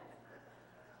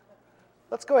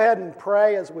Let's go ahead and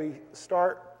pray as we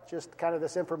start just kind of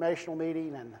this informational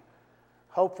meeting, and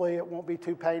hopefully it won't be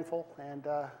too painful. And,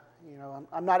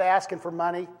 I'm not asking for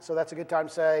money, so that's a good time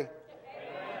to say.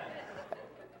 Amen.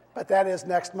 But that is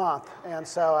next month. And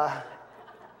so,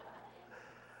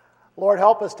 Lord,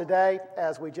 help us today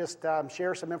as we just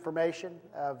share some information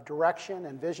of direction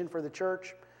and vision for the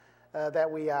church, that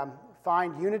we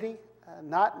find unity,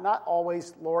 not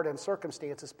always, Lord, in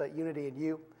circumstances, but unity in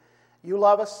you. You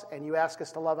love us, and you ask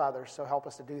us to love others, so help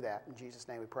us to do that. In Jesus'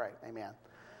 name we pray. Amen.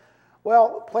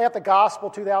 Well, Plant the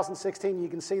Gospel 2016, you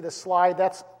can see the slide.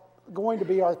 That's going to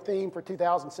be our theme for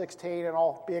 2016, and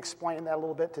I'll be explaining that a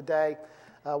little bit today,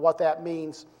 what that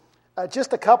means.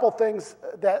 Just a couple things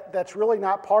that's really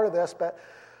not part of this, but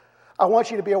I want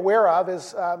you to be aware of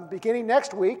is beginning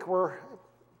next week, we're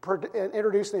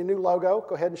introducing a new logo.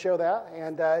 Go ahead and show that.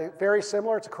 And very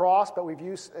similar, it's a cross, but we've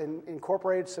used and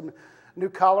incorporated some new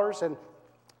colors, and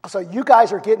so you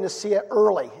guys are getting to see it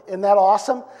early. Isn't that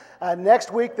awesome?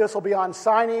 Next week, this will be on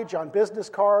signage, on business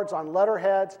cards, on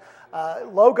letterheads.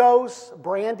 Logos,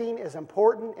 branding is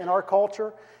important in our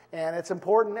culture, and it's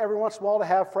important every once in a while to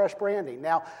have fresh branding.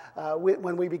 Now,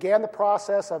 when we began the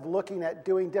process of looking at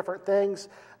doing different things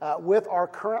with our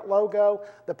current logo,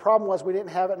 the problem was we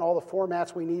didn't have it in all the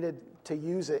formats we needed to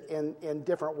use it in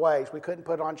different ways. We couldn't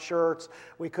put it on shirts.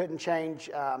 We couldn't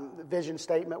change vision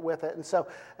statement with it. And so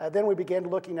then we began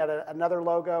looking at another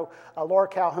logo. Laura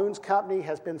Calhoun's company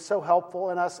has been so helpful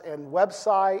in us in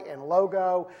website and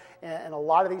logo and a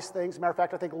lot of these things. As a matter of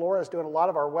fact, I think Laura is doing a lot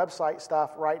of our website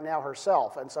stuff right now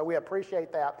herself, and so we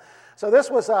appreciate that. So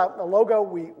this was a logo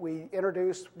we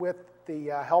introduced with the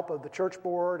help of the church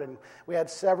board, and we had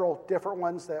several different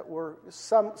ones that were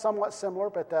somewhat similar,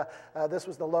 but this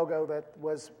was the logo that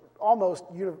was almost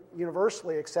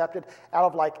universally accepted out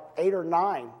of like 8 or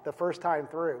 9 the first time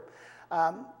through.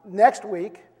 Next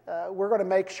week, we're going to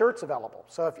make shirts available.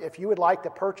 So if you would like to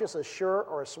purchase a shirt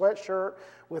or a sweatshirt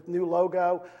with new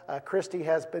logo, Christy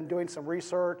has been doing some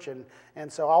research,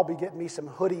 and so I'll be getting me some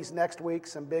hoodies next week,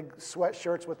 some big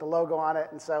sweatshirts with the logo on it.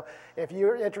 And so if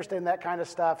you're interested in that kind of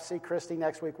stuff, see Christy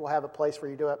next week. We'll have a place for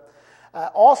you to do it.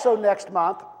 Also next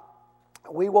month,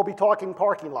 we will be talking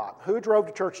parking lot. Who drove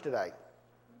to church today?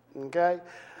 Okay.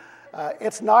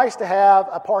 It's nice to have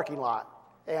a parking lot.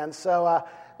 And so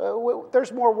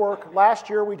there's more work. Last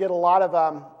year we did a lot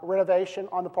of renovation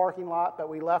on the parking lot, but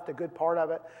we left a good part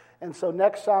of it. And so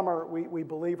next summer we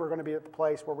believe we're going to be at the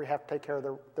place where we have to take care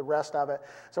of the rest of it.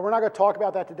 So we're not going to talk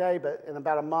about that today, but in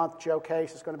about a month, Joe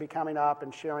Case is going to be coming up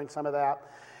and sharing some of that.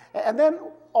 And then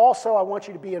also I want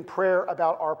you to be in prayer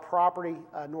about our property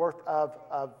north of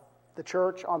the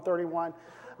church on 31.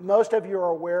 Most of you are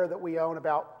aware that we own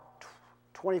about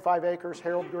 25 acres,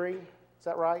 Harold Green. Is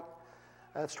that right?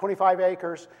 It's 25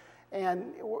 acres.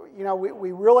 And,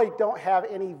 we really don't have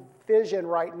any vision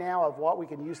right now of what we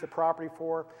can use the property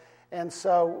for. And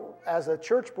so as a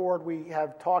church board, we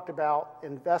have talked about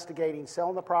investigating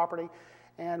selling the property.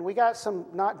 And we got some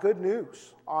not good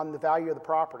news on the value of the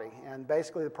property. And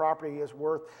basically the property is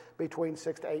worth between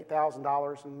 $6,000 to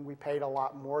 $8,000, and we paid a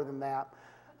lot more than that.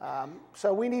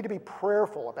 So we need to be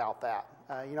prayerful about that.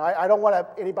 I don't want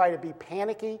anybody to be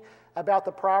panicky about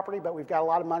the property, but we've got a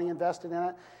lot of money invested in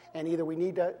it, and either we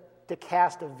need to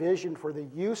cast a vision for the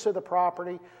use of the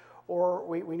property, or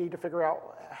we need to figure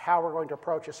out how we're going to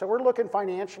approach it. So we're looking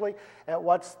financially at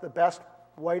what's the best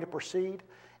way to proceed,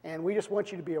 and we just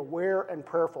want you to be aware and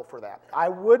prayerful for that. I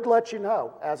would let you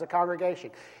know, as a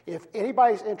congregation, if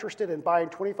anybody's interested in buying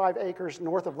 25 acres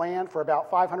north of land for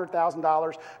about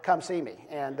 $500,000, come see me,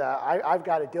 and I've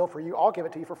got a deal for you. I'll give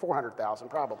it to you for $400,000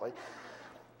 probably.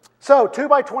 So 2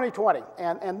 by 2020,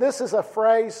 and this is a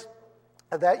phrase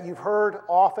that you've heard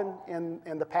often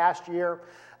in the past year.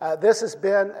 This has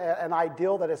been an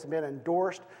ideal that has been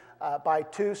endorsed by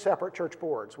 2 separate church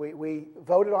boards. We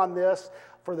voted on this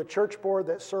for the church board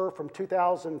that served from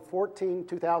 2014,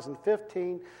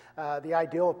 2015, the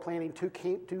ideal of planning 2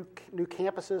 new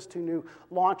campuses, 2 new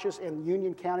launches in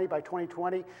Union County by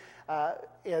 2020.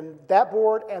 In that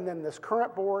board and then this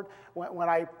current board, when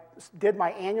I did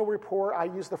my annual report, I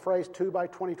used the phrase 2 by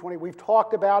 2020. We've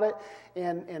talked about it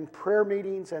in prayer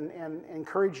meetings and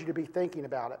encourage you to be thinking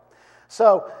about it.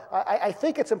 So I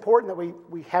think it's important that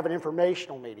we have an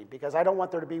informational meeting, because I don't want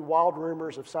there to be wild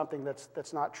rumors of something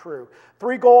that's not true.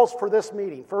 3 goals for this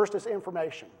meeting. First is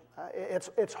information.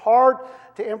 It's hard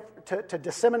to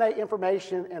disseminate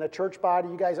information in a church body.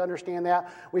 You guys understand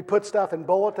that? We put stuff in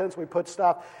bulletins, we put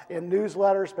stuff in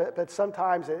newsletters, but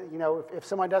sometimes, if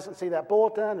somebody doesn't see that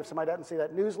bulletin, if somebody doesn't see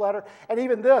that newsletter, and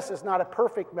even this is not a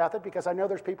perfect method because I know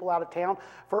there's people out of town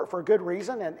for good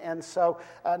reason, and so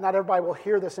not everybody will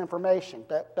hear this information,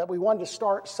 but we wanted to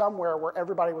start somewhere where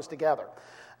everybody was together.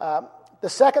 The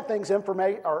second thing is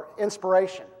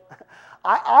inspiration.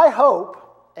 I hope,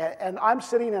 and I'm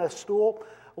sitting in a stool.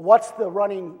 What's the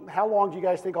running? How long do you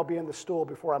guys think I'll be in the stool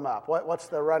before I'm up? What's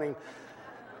the running?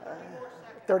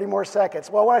 30 more seconds.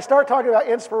 Well, when I start talking about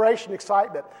inspiration,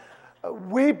 excitement,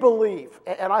 we believe,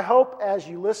 and I hope as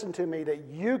you listen to me that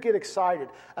you get excited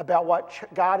about what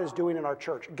God is doing in our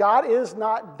church. God is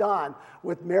not done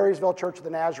with Marysville Church of the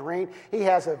Nazarene. He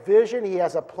has a vision. He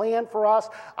has a plan for us.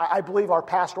 I believe our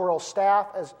pastoral staff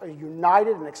is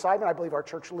united in excitement. I believe our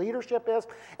church leadership is.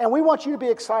 And we want you to be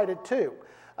excited too.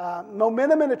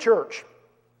 Momentum in the church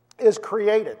is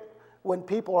created when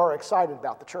people are excited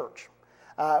about the church.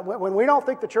 When we don't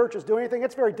think the church is doing anything,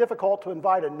 it's very difficult to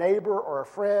invite a neighbor or a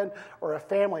friend or a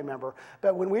family member.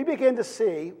 But when we begin to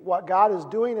see what God is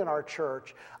doing in our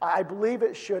church, I believe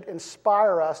it should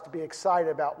inspire us to be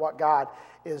excited about what God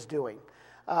is doing.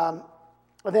 And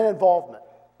then involvement.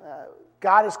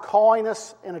 God is calling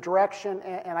us in a direction,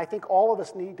 and I think all of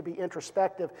us need to be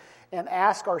introspective and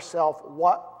ask ourselves,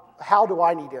 how do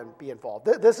I need to be involved?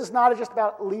 This is not just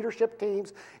about leadership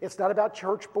teams. It's not about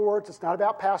church boards. It's not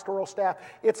about pastoral staff.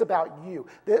 It's about you.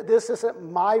 This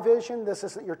isn't my vision. This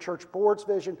isn't your church board's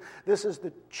vision. This is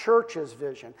the church's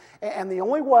vision. And the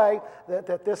only way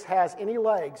that this has any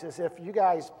legs is if you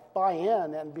guys buy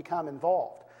in and become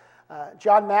involved.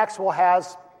 John Maxwell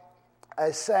has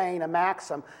a saying, a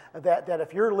maxim, that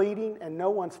if you're leading and no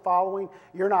one's following,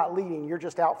 you're not leading. You're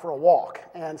just out for a walk.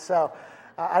 And so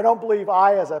I don't believe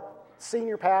I, as a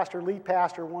senior pastor, lead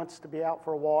pastor, wants to be out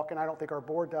for a walk, and I don't think our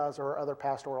board does or our other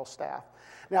pastoral staff.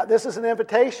 Now, this is an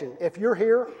invitation. If you're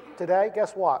here today,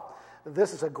 guess what?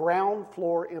 This is a ground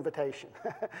floor invitation.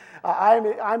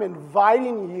 I'm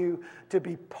inviting you to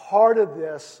be part of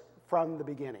this from the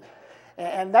beginning.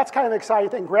 And that's kind of an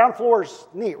exciting thing. Ground floor is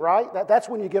neat, right? That's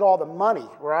when you get all the money,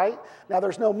 right? Now,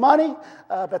 there's no money,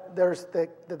 but there's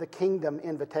the kingdom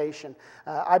invitation.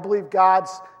 I believe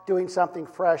God's doing something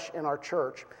fresh in our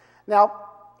church. Now,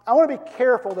 I want to be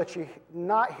careful that you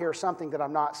not hear something that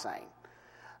I'm not saying.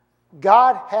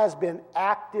 God has been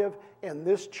active in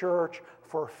this church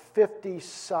for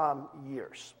 50-some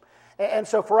years. And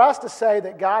so for us to say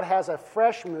that God has a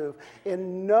fresh move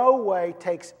in no way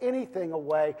takes anything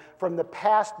away from the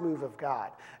past move of God.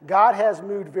 God has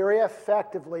moved very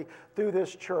effectively through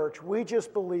this church. We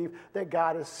just believe that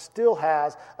God still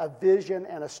has a vision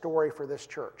and a story for this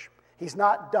church. He's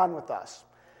not done with us.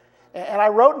 And I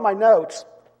wrote in my notes,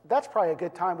 that's probably a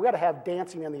good time. We got to have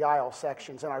dancing in the aisle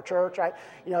sections in our church, right?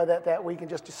 That we can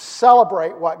just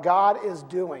celebrate what God is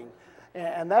doing.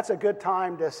 And that's a good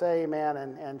time to say amen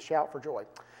and shout for joy.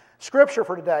 Scripture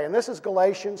for today, and this is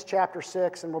Galatians chapter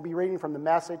 6, and we'll be reading from the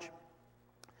Message,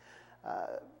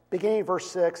 beginning verse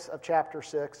 6 of chapter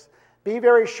 6. Be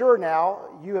very sure now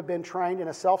you have been trained in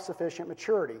a self-sufficient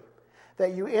maturity,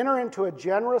 that you enter into a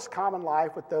generous common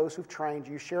life with those who've trained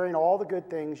you, sharing all the good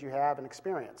things you have and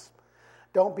experience.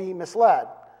 Don't be misled.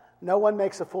 No one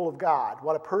makes a fool of God.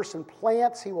 What a person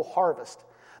plants, he will harvest.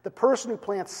 The person who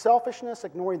plants selfishness,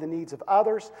 ignoring the needs of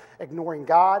others, ignoring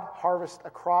God, harvests a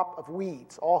crop of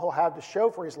weeds. All he'll have to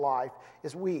show for his life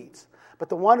is weeds. But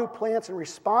the one who plants in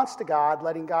response to God,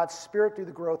 letting God's Spirit do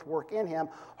the growth work in him,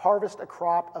 harvests a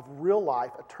crop of real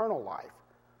life, eternal life.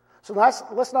 So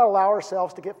let's not allow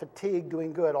ourselves to get fatigued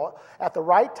doing good. At the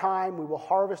right time, we will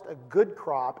harvest a good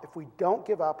crop if we don't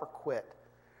give up or quit.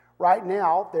 Right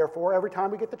now, therefore, every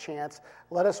time we get the chance,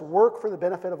 let us work for the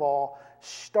benefit of all,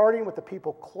 starting with the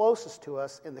people closest to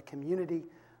us in the community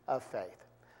of faith.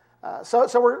 So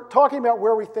we're talking about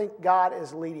where we think God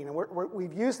is leading, and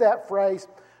we've used that phrase,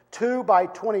 2 by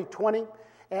 2020,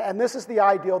 and this is the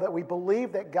ideal that we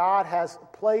believe that God has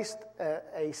placed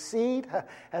a seed,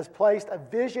 has placed a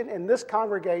vision in this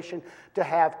congregation to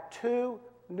have 2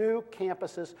 new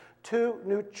campuses, 2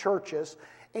 new churches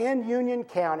in Union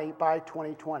County by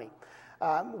 2020.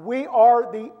 We are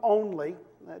the only,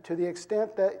 to the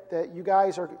extent that you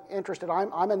guys are interested,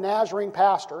 I'm a Nazarene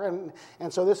pastor,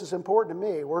 and so this is important to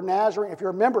me. We're Nazarene. If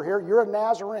you're a member here, you're a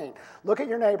Nazarene. Look at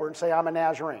your neighbor and say, I'm a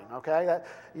Nazarene, okay?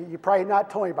 You probably not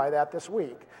told me by that this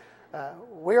week.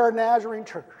 We are a Nazarene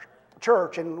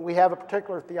church, and we have a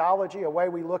particular theology, a way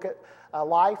we look at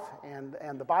life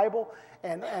and the Bible,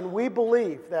 and we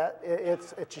believe that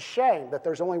it's a shame that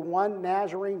there's only one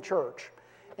Nazarene church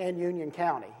and Union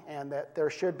County, and that there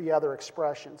should be other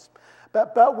expressions.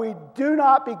 But we do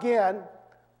not begin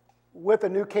with a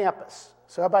new campus.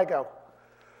 So everybody go,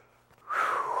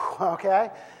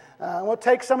 okay? We'll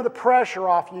take some of the pressure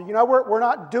off you. You know, we're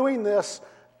not doing this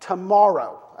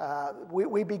tomorrow.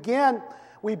 We begin,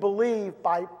 we believe,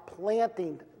 by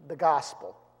planting the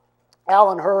gospel.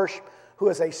 Alan Hirsch, who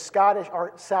is a Scottish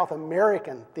or South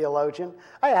American theologian,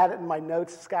 I had it in my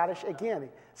notes, Scottish, again,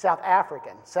 South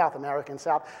African, South American,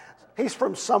 he's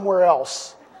from somewhere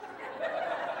else.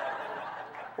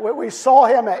 We saw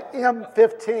him at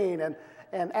M15,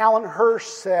 and Alan Hirsch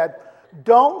said,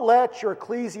 don't let your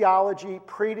ecclesiology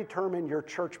predetermine your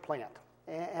church plant.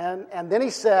 And then he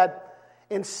said,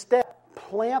 instead,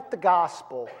 plant the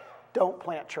gospel, don't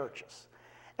plant churches.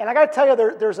 And I got to tell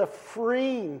you, there's a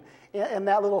freeing in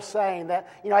that little saying that,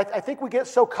 you know, I think we get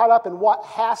so caught up in what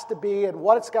has to be and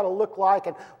what it's got to look like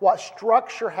and what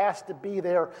structure has to be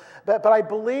there. But I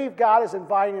believe God is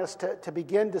inviting us to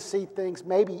begin to see things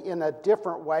maybe in a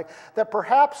different way, that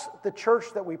perhaps the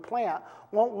church that we plant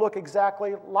won't look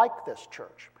exactly like this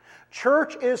church.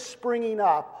 Church is springing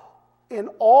up in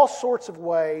all sorts of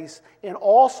ways, in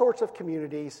all sorts of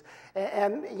communities.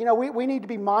 And you know, we need to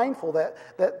be mindful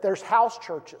that there's house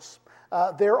churches.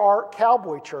 There are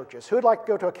cowboy churches. Who would like to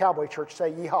go to a cowboy church?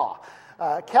 Say yeehaw.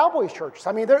 Cowboy churches.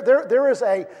 I mean, there is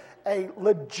a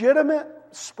legitimate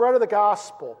spread of the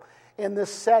gospel in this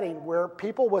setting where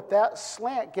people with that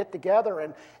slant get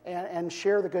together and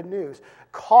share the good news.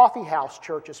 Coffee house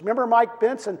churches. Remember Mike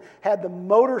Benson had the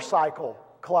motorcycle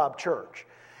club church.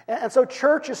 And so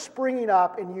church is springing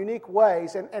up in unique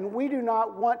ways, and we do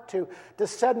not want to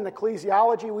set an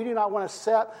ecclesiology. We do not want to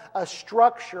set a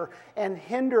structure and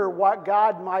hinder what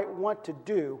God might want to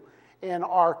do in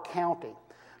our county.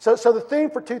 So the theme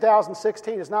for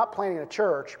 2016 is not planting a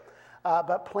church,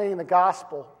 but planting the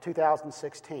gospel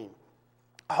 2016.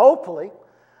 Hopefully,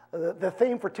 the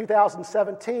theme for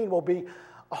 2017 will be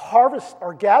harvest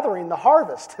or gathering the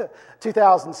harvest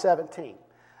 2017.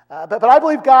 But I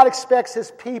believe God expects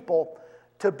His people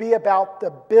to be about the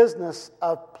business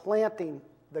of planting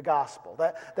the gospel.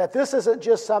 That this isn't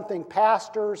just something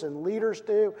pastors and leaders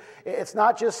do. It's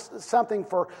not just something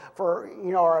for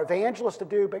our evangelists to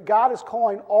do, but God is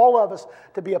calling all of us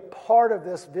to be a part of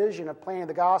this vision of planting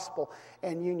the gospel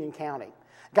in Union County.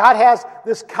 God has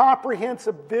this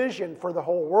comprehensive vision for the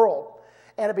whole world.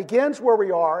 And it begins where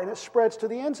we are and it spreads to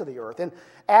the ends of the earth. In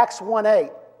Acts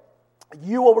 1:8,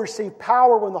 you will receive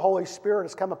power when the Holy Spirit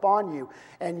has come upon you,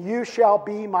 and you shall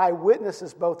be my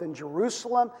witnesses both in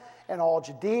Jerusalem and all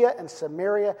Judea and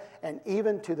Samaria and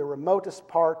even to the remotest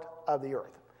part of the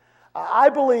earth. I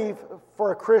believe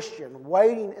for a Christian,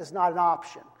 waiting is not an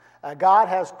option. God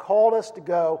has called us to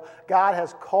go. God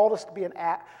has called us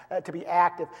to be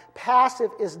active.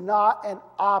 Passive is not an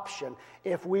option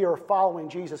if we are following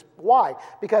Jesus. Why?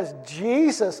 Because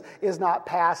Jesus is not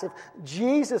passive.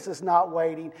 Jesus is not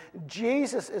waiting.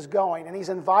 Jesus is going, and He's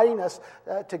inviting us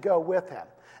to go with Him.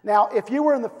 Now, if you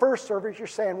were in the first service, you're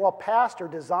saying, well, Pastor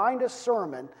designed a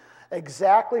sermon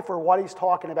exactly for what he's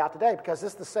talking about today, because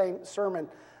this is the same sermon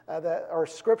or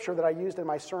scripture that I used in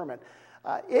my sermon.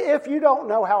 If you don't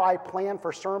know how I plan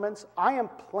for sermons, I am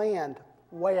planned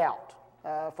way out.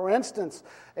 For instance,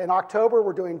 in October,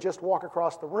 we're doing Just Walk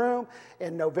Across the Room.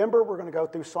 In November, we're going to go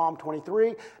through Psalm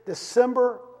 23.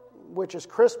 December, which is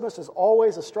Christmas, is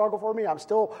always a struggle for me. I'm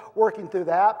still working through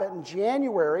that. But in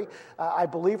January, I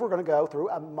believe we're going to go through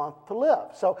A Month to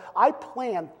Live. So I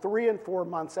plan 3 and 4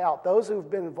 months out. Those who've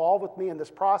been involved with me in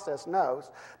this process knows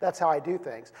that's how I do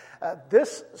things.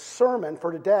 This sermon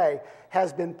for today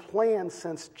has been planned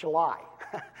since July.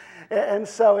 And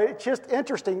so it's just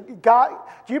interesting. God,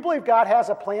 do you believe God has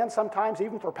a plan sometimes,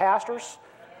 even for pastors?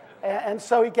 And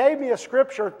so He gave me a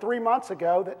scripture 3 months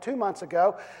ago that 2 months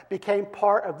ago became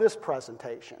part of this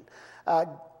presentation.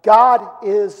 God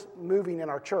is moving in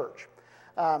our church.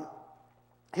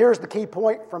 Here's the key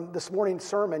point from this morning's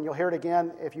sermon. You'll hear it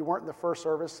again if you weren't in the first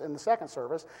service, in the second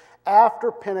service.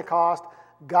 After Pentecost,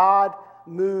 God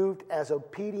moved as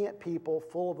obedient people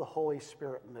full of the Holy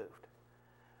Spirit moved.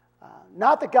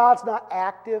 Not that God's not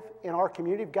active in our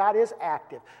community. God is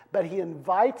active. But He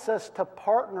invites us to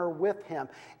partner with Him.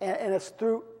 And it's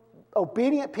through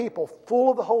obedient people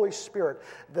full of the Holy Spirit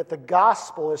that the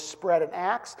gospel is spread in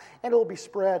Acts, and it will be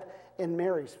spread in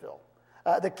Marysville.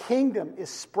 The kingdom is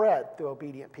spread through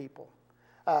obedient people.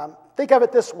 Think of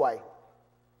it this way.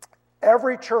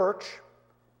 Every church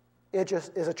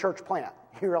is a church plant.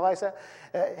 You realize that?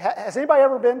 Has anybody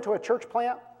ever been to a church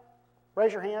plant?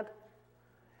 Raise your hand.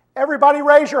 Everybody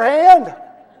raise your hand.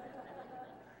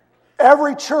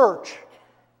 Every church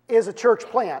is a church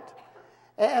plant.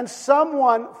 And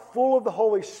someone full of the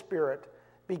Holy Spirit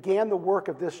began the work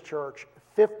of this church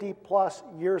 50 plus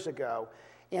years ago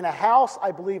in a house,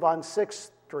 I believe, on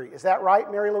 6th Street. Is that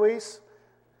right, Mary Louise?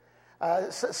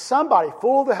 Somebody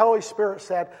full of the Holy Spirit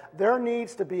said, there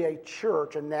needs to be a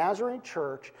church, a Nazarene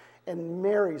church in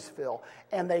Marysville.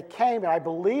 And they came, and I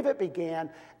believe it began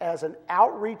as an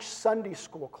outreach Sunday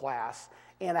school class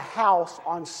in a house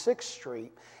on 6th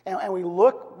Street. And we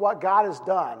look what God has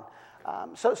done.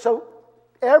 So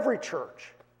every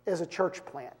church is a church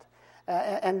plant.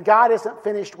 And God isn't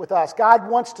finished with us. God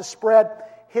wants to spread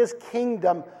His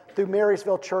kingdom through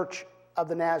Marysville Church of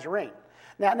the Nazarene.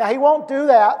 Now He won't do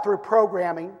that through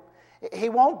programming. He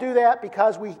won't do that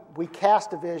because we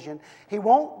cast a vision. He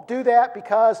won't do that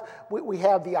because we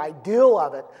have the ideal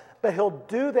of it. But He'll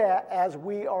do that as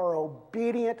we are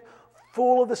obedient,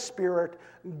 full of the Spirit,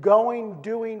 going,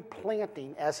 doing,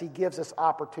 planting as He gives us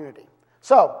opportunity.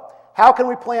 So, how can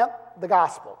we plant the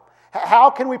gospel? How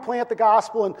can we plant the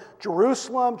gospel in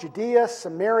Jerusalem, Judea,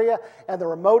 Samaria, and the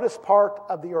remotest part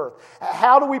of the earth?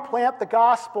 How do we plant the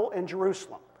gospel in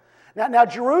Jerusalem? Now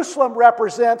Jerusalem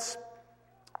represents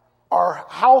our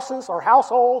houses, our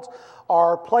households,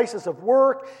 our places of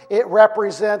work. It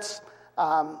represents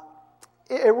our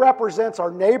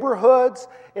neighborhoods.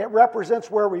 It represents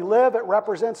where we live. It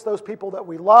represents those people that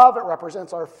we love. It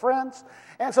represents our friends.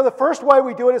 And so the first way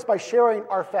we do it is by sharing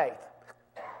our faith.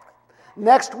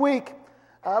 Next week,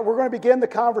 we're going to begin the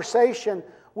conversation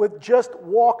with just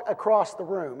walk across the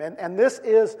room. And this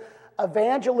is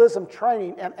evangelism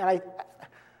training. And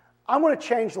I'm going to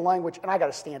change the language, and I got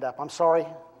to stand up. I'm sorry.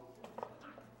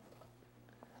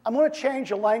 I'm going to change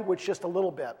the language just a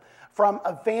little bit from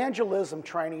evangelism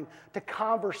training to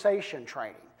conversation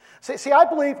training. See, I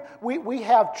believe we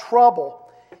have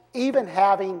trouble even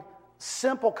having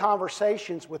simple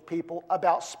conversations with people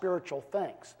about spiritual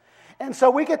things. And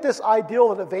so we get this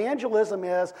ideal that evangelism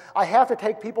is, I have to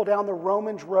take people down the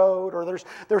Romans road, or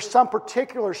there's some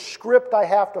particular script I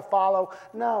have to follow.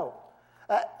 No.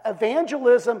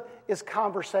 Evangelism is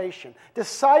conversation.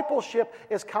 Discipleship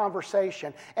is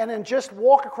conversation. And then just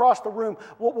walk across the room.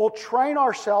 We'll train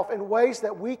ourselves in ways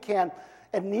that we can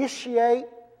initiate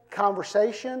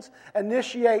conversations,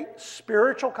 initiate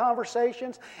spiritual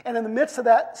conversations, and in the midst of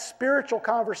that spiritual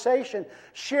conversation,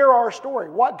 share our story,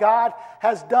 what God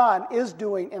has done, is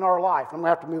doing in our life. I'm going to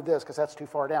have to move this because that's too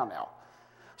far down now.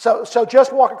 So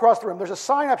just walk across the room. There's a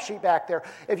sign-up sheet back there.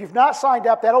 If you've not signed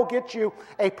up, that'll get you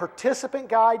a participant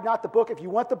guide, not the book. If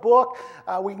you want the book,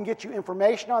 we can get you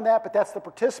information on that, but that's the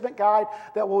participant guide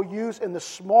that we'll use in the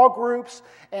small groups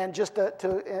and just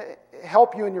to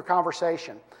help you in your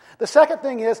conversation. The second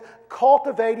thing is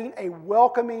cultivating a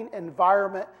welcoming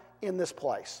environment in this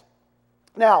place.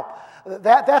 Now,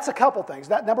 that's a couple things.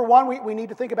 Number one, we need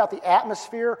to think about the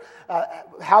atmosphere,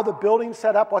 how the building's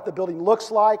set up, what the building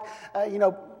looks like.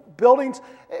 Buildings,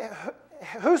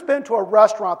 who's been to a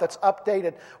restaurant that's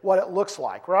updated what it looks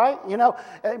like, right?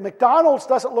 McDonald's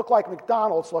doesn't look like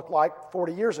McDonald's looked like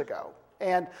 40 years ago.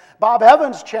 And Bob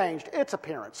Evans changed its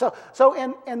appearance. So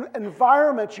in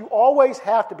environments, you always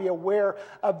have to be aware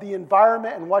of the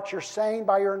environment and what you're saying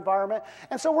by your environment.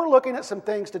 And so we're looking at some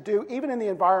things to do, even in the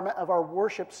environment of our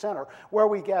worship center, where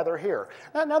we gather here.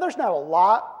 Now there's not a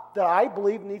lot that I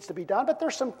believe needs to be done, but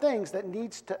there's some things that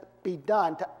needs to be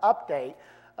done to update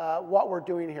what we're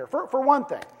doing here. For one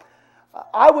thing,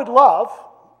 I would love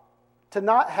to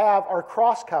not have our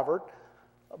cross covered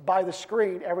by the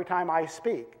screen every time I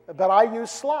speak, but I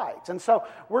use slides. And so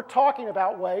we're talking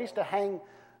about ways to hang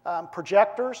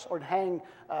projectors or hang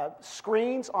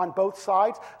screens on both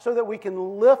sides so that we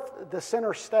can lift the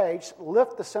center stage,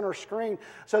 lift the center screen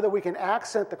so that we can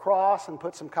accent the cross and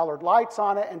put some colored lights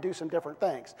on it and do some different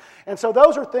things. And so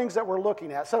those are things that we're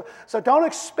looking at. So don't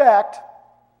expect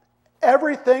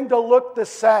everything to look the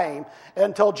same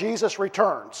until Jesus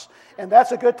returns. And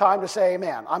that's a good time to say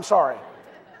amen. I'm sorry.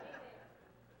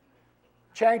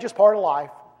 Change is part of life,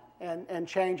 and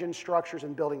change in structures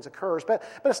and buildings occurs. But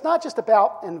it's not just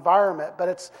about environment,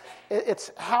 but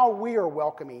it's how we are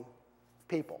welcoming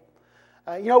people.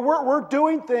 We're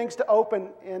doing things to open,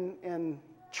 in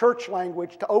church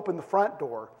language, to open the front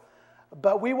door.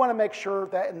 But we want to make sure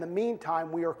that in the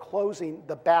meantime we are closing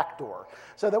the back door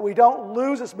so that we don't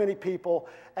lose as many people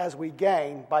as we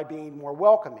gain by being more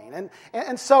welcoming.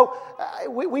 And so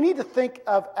we need to think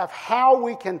of how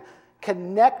we can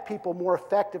connect people more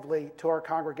effectively to our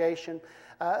congregation.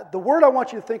 The word I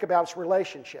want you to think about is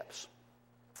relationships.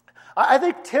 I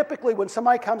think typically when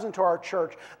somebody comes into our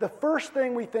church, the first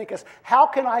thing we think is, how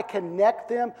can I connect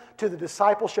them to the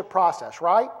discipleship process,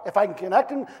 right? If I can connect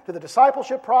them to the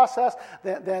discipleship process,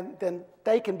 then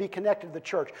they can be connected to the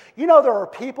church. You know, there are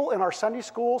people in our Sunday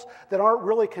schools that aren't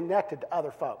really connected to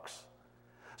other folks.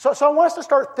 So I want us to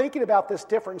start thinking about this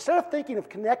different. Instead of thinking of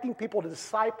connecting people to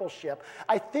discipleship,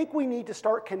 I think we need to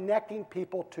start connecting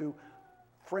people to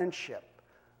friendship,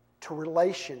 to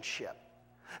relationship.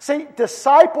 See,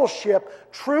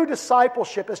 discipleship, true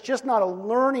discipleship, is just not a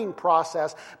learning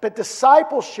process, but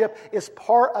discipleship is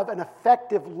part of an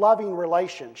effective, loving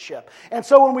relationship. And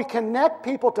so when we connect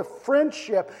people to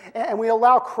friendship and we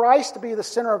allow Christ to be the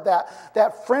center of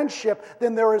that friendship,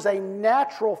 then there is a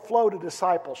natural flow to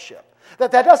discipleship.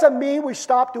 That doesn't mean we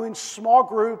stop doing small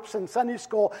groups in Sunday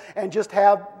school and just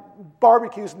have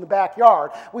barbecues in the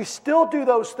backyard. We still do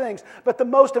those things, but the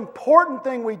most important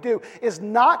thing we do is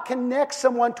not connect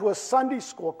someone to a Sunday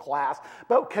school class,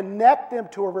 but connect them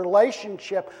to a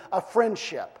relationship, a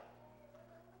friendship.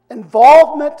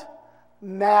 Involvement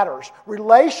matters.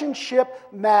 Relationship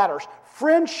matters.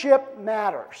 Friendship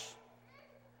matters.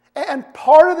 And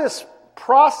part of this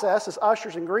process is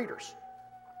ushers and greeters.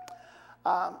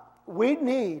 We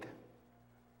need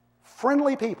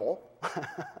friendly people.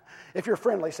 If you're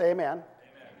friendly, say amen. Amen.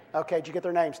 Okay, did you get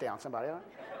their names down, somebody?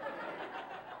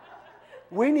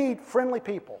 We need friendly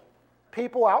people,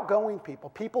 outgoing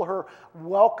people who are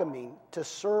welcoming to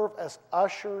serve as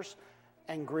ushers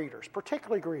and greeters,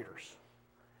 particularly greeters.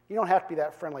 You don't have to be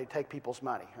that friendly to take people's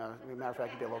money. As a matter of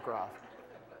fact, you'd be a little gruff.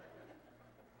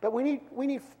 But we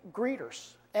need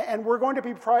greeters. And we're going to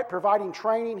be providing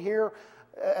training here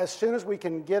as soon as we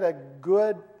can get a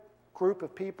good group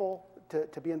of people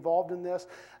to be involved in this.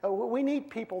 We need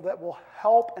people that will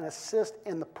help and assist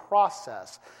in the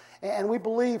process. And we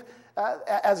believe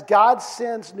as God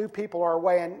sends new people our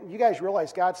way, and you guys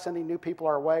realize God's sending new people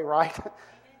our way, right?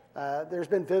 There's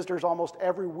been visitors almost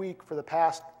every week for the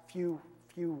past few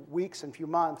weeks and few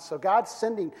months. So God's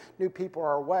sending new people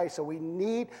our way, so we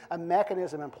need a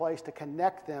mechanism in place to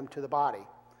connect them to the body.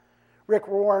 Rick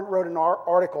Warren wrote an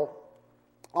article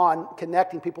on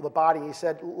connecting people to the body. He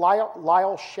said,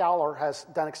 Lyle Schaller has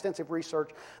done extensive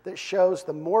research that shows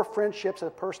the more friendships a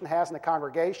person has in a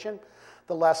congregation,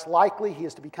 the less likely he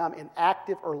is to become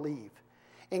inactive or leave.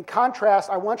 In contrast,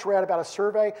 I once read about a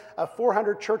survey of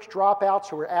 400 church dropouts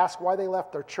who were asked why they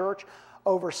left their church.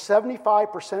 Over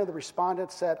 75% of the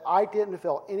respondents said, I didn't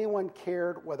feel anyone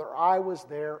cared whether I was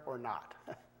there or not.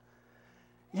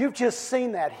 You've just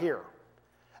seen that here.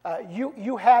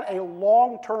 You had a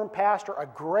long-term pastor, a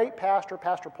great pastor.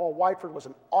 Pastor Paul Whiteford was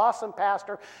an awesome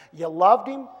pastor. You loved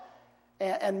him,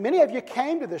 and many of you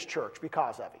came to this church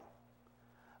because of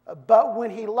him. But when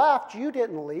he left, you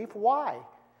didn't leave. Why?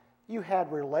 You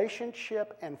had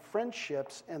relationship and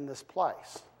friendships in this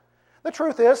place. The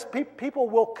truth is, people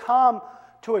will come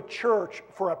to a church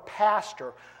for a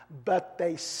pastor, but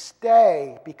they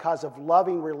stay because of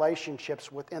loving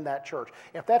relationships within that church.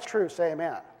 If that's true, say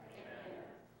amen.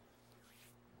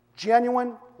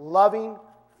 Genuine, loving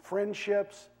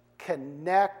friendships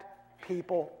connect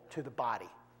people to the body.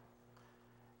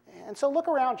 And so look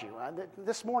around you.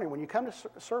 This morning when you come to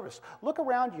service, look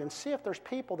around you and see if there's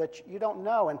people that you don't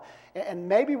know. And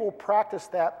maybe we'll practice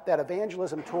that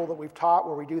evangelism tool that we've taught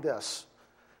where we do this.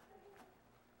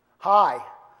 Hi,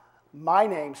 my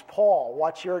name's Paul.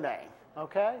 What's your name?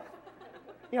 Okay?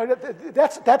 You know,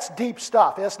 that's deep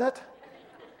stuff, isn't it?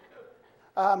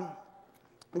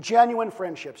 Genuine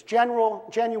friendships,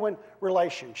 genuine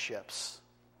relationships.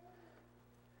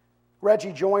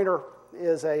 Reggie Joyner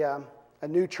is a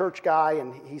new church guy,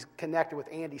 and he's connected with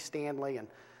Andy Stanley. And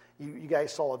you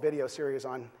guys saw a video series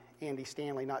on Andy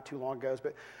Stanley not too long ago.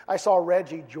 But I saw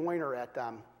Reggie Joyner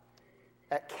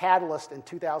at Catalyst in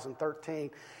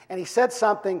 2013, and he said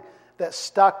something that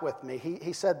stuck with me.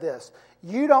 He said this: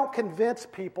 you don't convince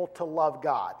people to love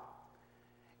God.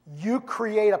 You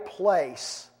create a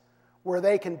place where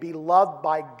they can be loved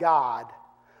by God,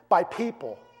 by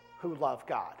people who love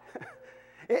God.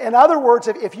 In other words,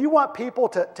 if you want people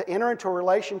to enter into a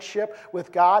relationship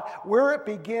with God, where it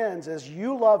begins is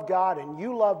you love God and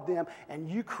you love them, and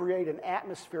you create an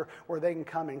atmosphere where they can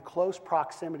come in close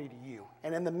proximity to you.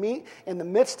 And in the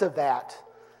midst of that,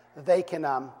 they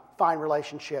can find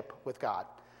relationship with God.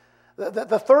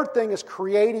 The third thing is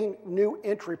creating new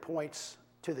entry points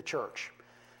to the church.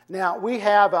 Now, we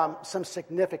have some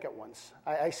significant ones.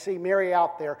 I see Mary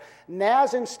out there.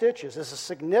 Naz in Stitches is a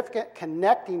significant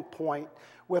connecting point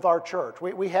with our church.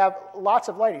 We have lots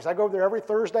of ladies. I go over there every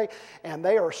Thursday, and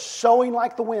they are sewing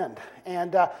like the wind.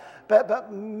 And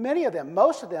but many of them,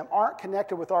 most of them, aren't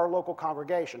connected with our local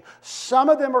congregation. Some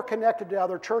of them are connected to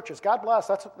other churches. God bless,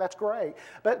 that's great.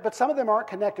 But some of them aren't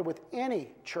connected with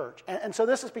any church. And so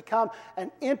this has become an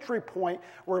entry point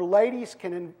where ladies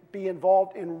can be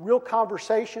involved in real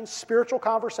conversations, spiritual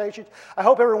conversations. I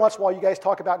hope every once in a while you guys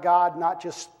talk about God, not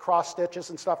just cross stitches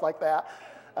and stuff like that.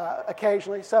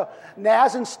 Occasionally. So,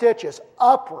 Naz and Stitches,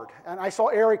 Upward. And I saw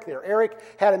Eric there. Eric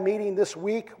had a meeting this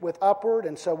week with Upward,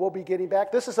 and so we'll be getting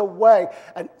back. This is a way,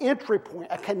 an entry point,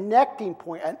 a connecting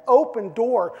point, an open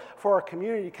door for our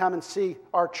community to come and see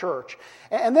our church.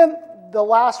 And then the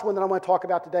last one that I want to talk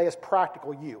about today is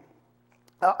Practical You.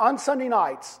 On Sunday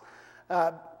nights,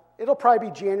 it'll probably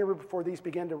be January before these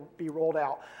begin to be rolled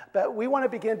out. But we want to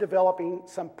begin developing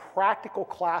some practical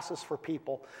classes for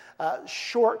people,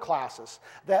 short classes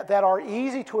that are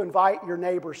easy to invite your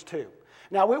neighbors to.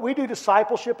 Now, we do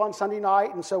discipleship on Sunday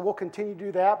night, and so we'll continue to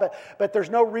do that. But there's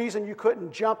no reason you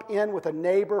couldn't jump in with a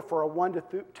neighbor for a 1 to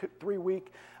 3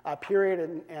 week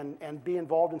period and be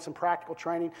involved in some practical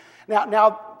training.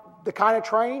 Now, the kind of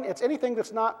training, it's anything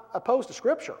that's not opposed to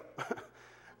Scripture.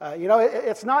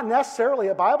 It's not necessarily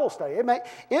a Bible study.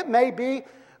 It may be,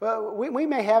 we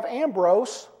may have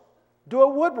Ambrose do a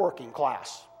woodworking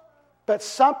class, but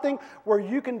something where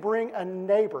you can bring a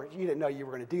neighbor. You didn't know you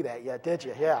were going to do that yet, did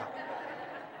you? Yeah.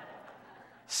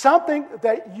 Something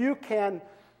that you can,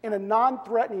 in a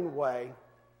non-threatening way,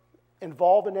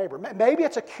 involve a neighbor. Maybe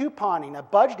it's a couponing, a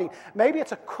budgeting. Maybe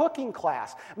it's a cooking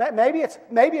class. Maybe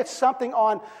it's something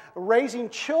on raising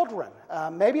children.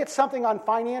 Maybe it's something on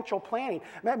financial planning.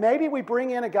 Maybe we bring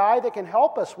in a guy that can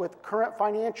help us with current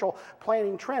financial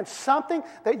planning trends. Something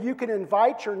that you can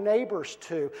invite your neighbors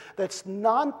to that's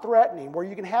non-threatening, where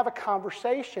you can have a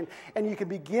conversation and you can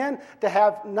begin to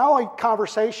have not only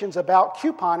conversations about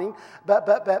couponing,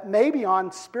 but maybe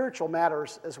on spiritual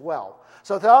matters as well.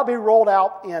 So that'll be rolled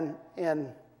out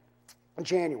in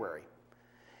January.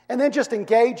 And then just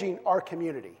engaging our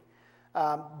community.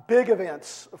 Big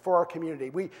events for our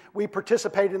community. We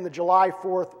participated in the July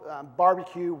 4th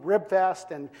barbecue rib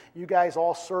fest, and you guys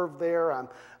all served there.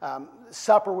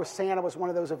 Supper with Santa was one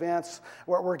of those events.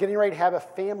 We're getting ready to have a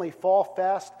family fall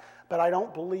fest, but I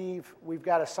don't believe we've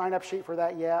got a sign-up sheet for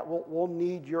that yet. We'll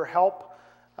need your help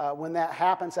when that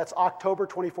happens. That's October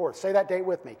 24th. Say that date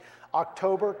with me.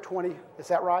 October 20. Is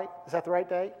that right? Is that the right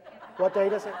date? What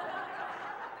date is it?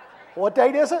 What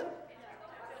date is it?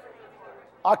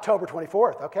 October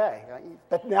 24th. Okay.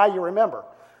 But now you remember.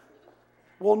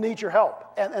 We'll need your help.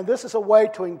 And this is a way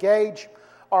to engage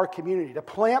our community, to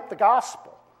plant the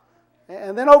gospel.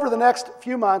 And then over the next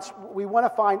few months, we want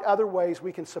to find other ways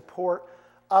we can support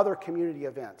other community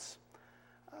events.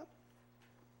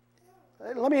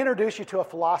 Let me introduce you to a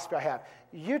philosophy I have.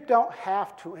 You don't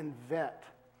have to invent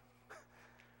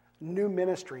new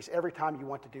ministries every time you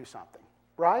want to do something,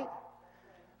 right?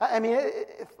 I mean,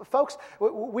 folks,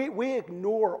 we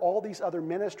ignore all these other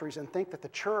ministries and think that the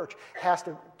church has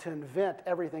to invent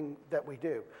everything that we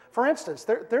do. For instance,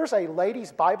 there's a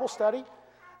ladies' Bible study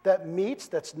that meets,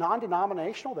 that's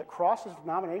non-denominational, that crosses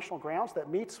denominational grounds, that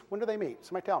meets, when do they meet?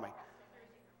 Somebody tell me.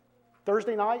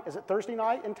 Thursday night? Is it Thursday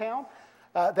night in town?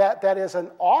 That is an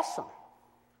awesome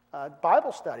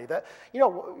Bible study. That,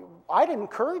 I'd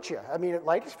encourage you. I mean,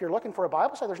 ladies, if you're looking for a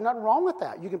Bible study, there's nothing wrong with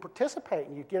that. You can participate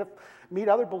and you meet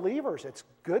other believers. It's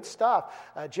good stuff.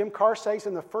 Jim Carsey's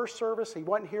in the first service. He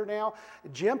wasn't here now.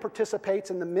 Jim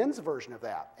participates in the men's version of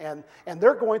that, and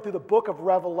they're going through the book of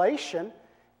Revelation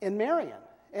in Marion.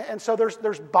 And so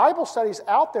there's Bible studies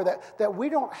out there that we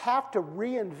don't have to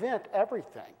reinvent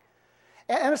everything.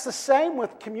 And it's the same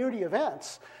with community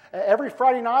events. Every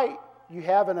Friday night, you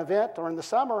have an event, or in the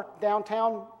summer,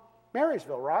 downtown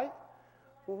Marysville, right?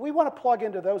 We want to plug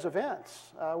into those events.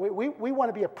 We want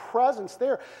to be a presence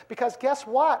there, because guess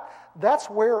what? That's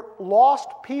where lost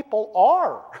people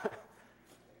are.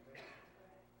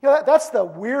 That's the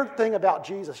weird thing about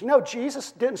Jesus.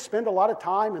 Jesus didn't spend a lot of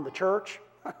time in the church.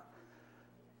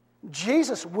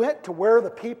 Jesus went to where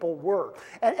the people were.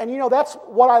 And that's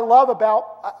what I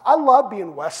love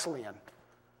being Wesleyan.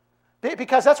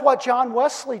 Because that's what John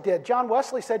Wesley did. John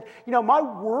Wesley said, my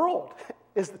world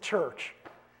is the church.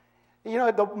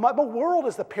 My world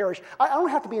is the parish. I don't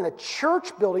have to be in a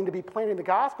church building to be planting the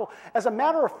gospel. As a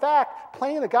matter of fact,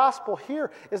 planting the gospel here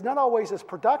is not always as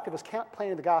productive as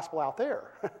planting the gospel out there.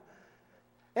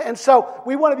 And so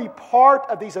we want to be part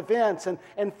of these events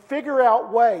and figure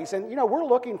out ways. And, we're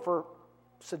looking for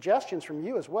suggestions from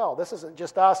you as well. This isn't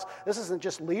just us. This isn't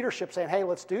just leadership saying, hey,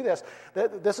 let's do this.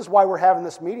 This is why we're having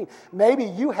this meeting. Maybe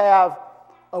you have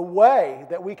a way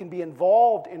that we can be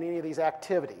involved in any of these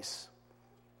activities.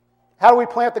 How do we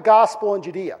plant the gospel in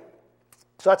Judea?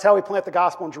 So that's how we plant the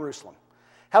gospel in Jerusalem.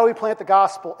 How do we plant the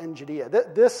gospel in Judea?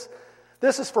 This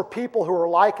is for people who are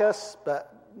like us,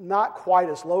 but not quite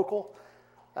as local.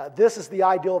 This is the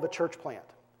ideal of a church plant.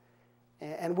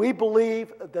 And we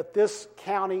believe that this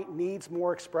county needs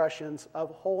more expressions of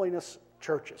holiness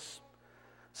churches.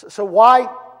 So why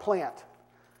plant?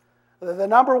 The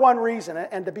number one reason,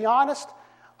 and to be honest,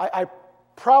 I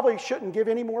probably shouldn't give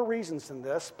any more reasons than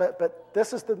this, but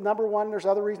this is the number one. There's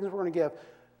other reasons we're going to give.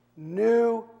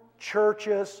 New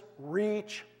churches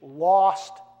reach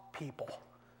lost people.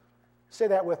 Say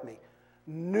that with me.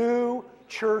 New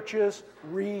churches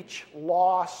reach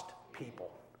lost people.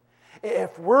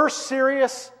 If we're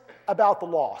serious about the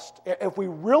lost, if we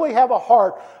really have a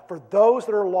heart for those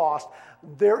that are lost,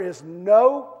 there is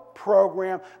no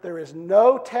program, there is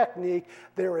no technique,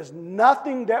 there is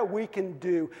nothing that we can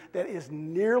do that is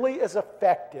nearly as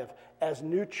effective as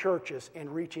new churches in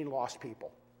reaching lost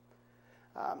people.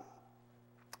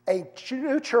 A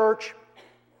new church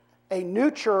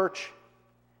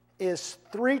is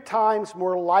 3 times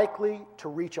more likely to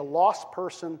reach a lost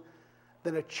person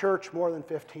than a church more than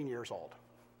 15 years old.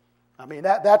 I mean,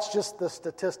 that's just the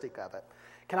statistic of it.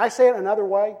 Can I say it another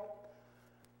way?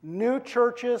 New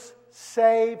churches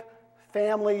save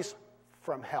families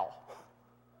from hell.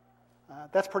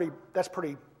 That's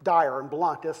pretty dire and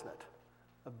blunt, isn't it?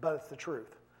 But it's the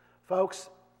truth. Folks,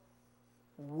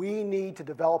 we need to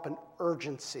develop an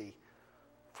urgency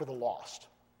for the lost.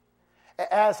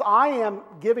 As I am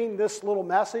giving this little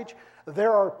message,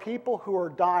 there are people who are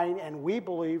dying, and we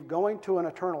believe going to an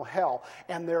eternal hell.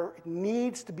 And there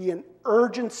needs to be an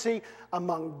urgency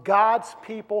among God's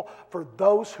people for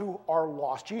those who are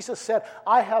lost. Jesus said,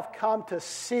 I have come to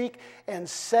seek and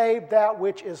save that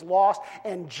which is lost.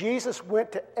 And Jesus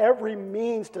went to every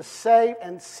means to save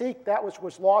and seek that which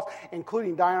was lost,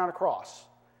 including dying on a cross.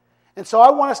 And so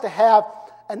I want us to have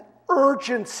an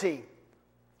urgency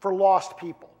for lost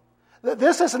people.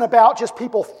 This isn't about just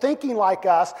people thinking like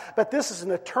us, but this is an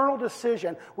eternal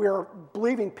decision we are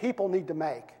believing people need to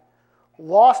make.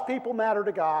 Lost people matter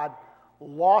to God.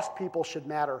 Lost people should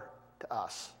matter to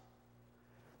us.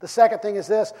 The second thing is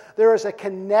this. There is a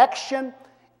connection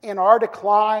in our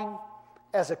decline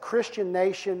as a Christian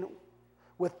nation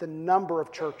with the number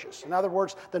of churches. In other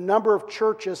words, the number of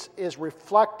churches is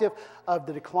reflective of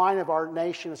the decline of our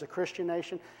nation as a Christian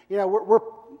nation. You know, we're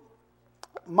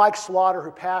Mike Slaughter, who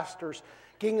pastors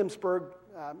Ginghamsburg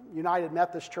United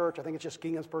Methodist Church, I think it's just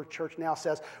Ginghamsburg Church now,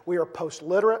 says we are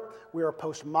post-literate, we are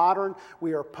post-modern,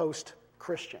 we are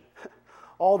post-Christian.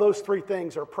 All those 3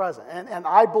 things are present. And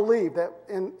I believe that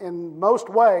in most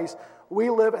ways, we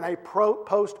live in a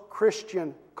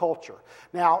post-Christian culture.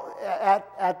 Now,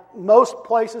 at most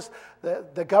places,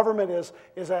 the government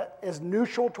is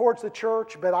neutral towards the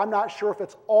church, but I'm not sure if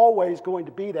it's always going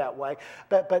to be that way.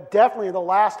 But definitely in the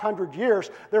last 100 years,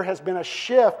 there has been a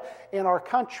shift in our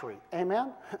country.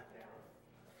 Amen?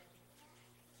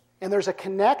 And there's a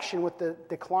connection with the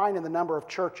decline in the number of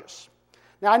churches.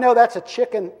 Now, I know that's a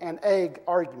chicken and egg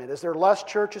argument. Is there less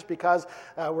churches because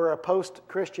we're a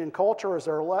post-Christian culture, or is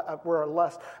there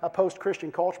a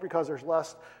post-Christian culture because there's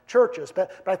less churches?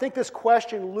 But I think this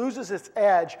question loses its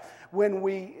edge when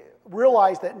we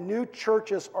realize that new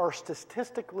churches are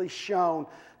statistically shown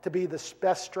to be the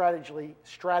best strategy.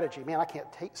 Man, I can't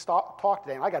talk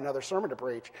today, and I got another sermon to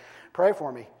preach. Pray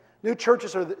for me. New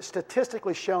churches are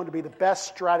statistically shown to be the best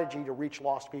strategy to reach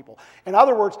lost people. In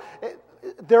other words,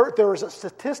 there is a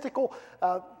statistical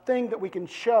thing that we can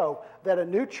show that a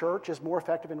new church is more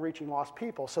effective in reaching lost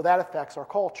people. So that affects our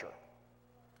culture.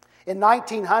 In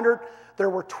 1900, there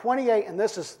were 28, and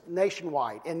this is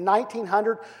nationwide. In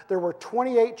 1900, there were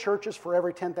 28 churches for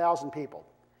every 10,000 people.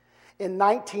 In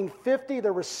 1950,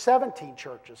 there were 17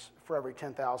 churches for every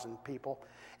 10,000 people.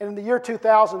 And in the year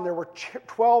 2000, there were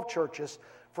 12 churches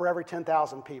for every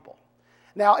 10,000 people.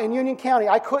 Now, in Union County,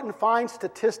 I couldn't find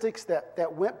statistics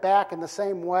that went back in the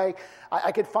same way.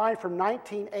 I could find from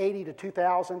 1980 to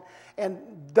 2000, and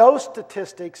those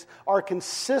statistics are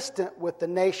consistent with the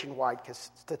nationwide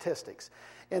statistics.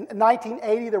 In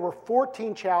 1980, there were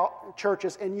 14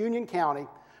 churches in Union County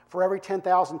for every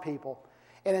 10,000 people,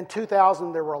 and in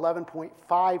 2000, there were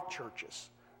 11.5 churches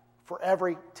for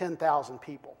every 10,000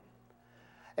 people.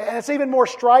 And it's even more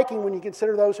striking when you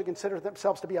consider those who consider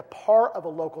themselves to be a part of a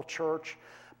local church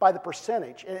by the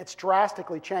percentage. And it's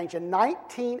drastically changed. In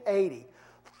 1980,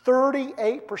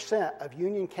 38% of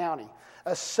Union County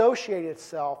associated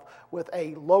itself with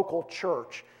a local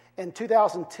church. In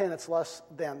 2010, it's less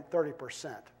than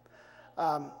 30%.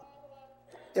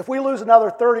 If we lose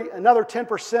another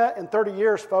 10% in 30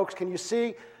 years, folks, can you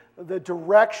see the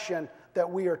direction that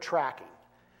we are tracking?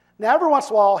 Now, every once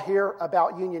in a while I'll hear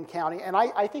about Union County, and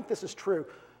I think this is true.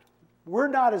 We're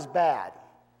not as bad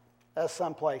as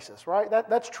some places, right?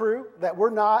 That's true, that we're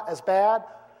not as bad.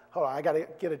 Hold on, I got to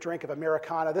get a drink of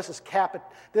Americano. This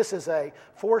is a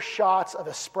 4 shots of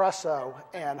espresso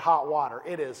and hot water.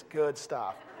 It is good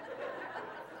stuff.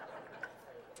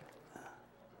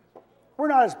 We're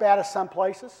not as bad as some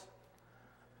places,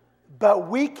 but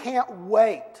we can't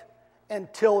wait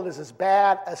until it is as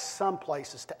bad as some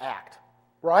places to act,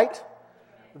 right?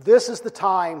 This is the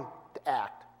time to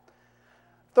act.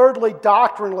 Thirdly,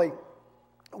 doctrinally,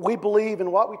 we believe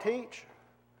in what we teach.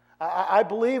 I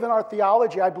believe in our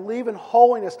theology. I believe in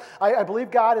holiness. I believe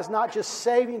God is not just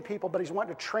saving people, but He's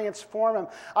wanting to transform them.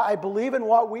 I believe in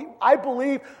I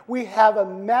believe we have a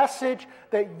message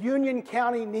that Union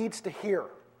County needs to hear.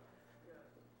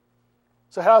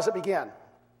 So how does it begin?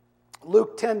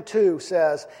 Luke 10:2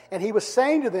 says, "And He was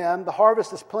saying to them, the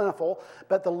harvest is plentiful,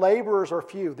 but the laborers are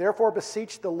few. Therefore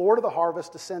beseech the Lord of the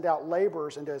harvest to send out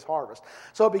laborers into His harvest."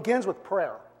 So it begins with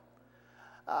prayer.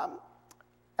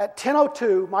 At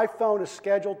 10:02, my phone is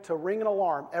scheduled to ring an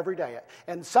alarm every day.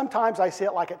 And sometimes I see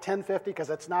it like at 10:50 because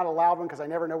it's not a loud one because I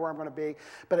never know where I'm going to be.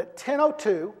 But at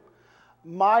 10:02,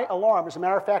 my alarm, as a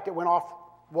matter of fact, it went off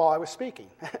while I was speaking.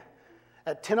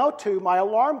 At 10:02, my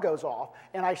alarm goes off,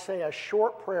 and I say a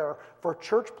short prayer for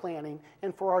church planting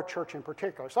and for our church in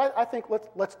particular. So I think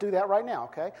let's do that right now,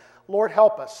 okay? Lord,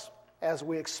 help us as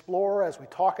we explore, as we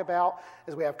talk about,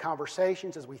 as we have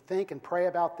conversations, as we think and pray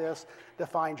about this, to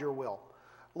find your will.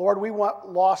 Lord, we want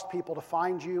lost people to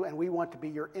find you, and we want to be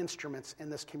your instruments in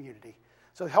this community.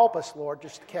 So help us, Lord,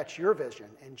 just to catch your vision.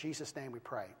 In Jesus' name we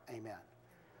pray. Amen.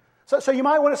 So you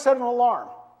might want to set an alarm,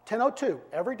 10:02,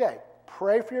 every day.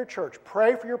 Pray for your church.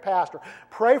 Pray for your pastor.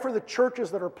 Pray for the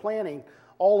churches that are planting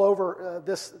all over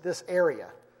this area.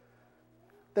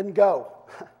 Then go.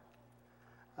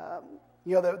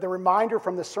 The reminder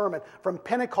from the sermon, from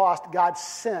Pentecost, God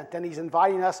sent, and He's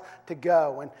inviting us to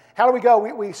go. And how do we go?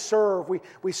 We serve.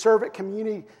 We serve at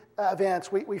community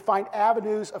events. We find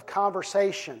avenues of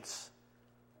conversations.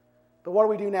 But what do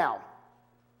we do now?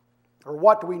 Or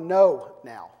what do we know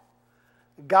now?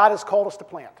 God has called us to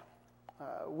plant.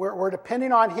 We're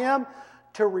depending on Him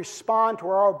to respond to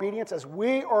our obedience. As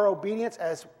we are obedient,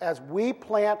 as we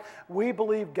plant, we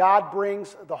believe God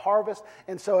brings the harvest.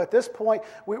 And so at this point,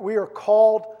 we are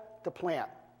called to plant.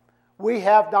 We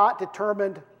have not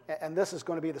determined, and this is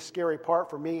going to be the scary part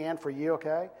for me and for you,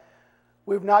 okay?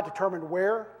 We've not determined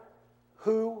where,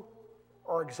 who,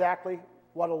 or exactly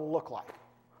what it'll look like.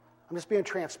 I'm just being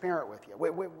transparent with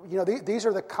you. These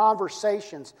are the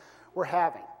conversations we're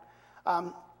having.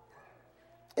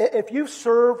 If you've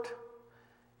served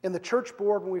in the church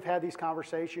board when we've had these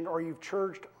conversations, or you've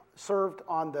served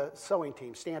on the sewing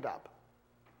team, stand up.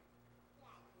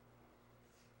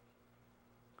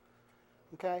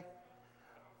 Okay?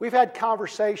 We've had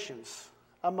conversations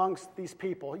amongst these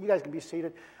people. You guys can be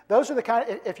seated. Those are the kind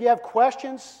of, if you have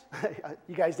questions,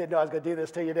 you guys didn't know I was going to do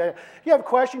this to you, did you? If you have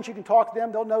questions, you can talk to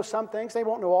them. They'll know some things. They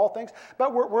won't know all things.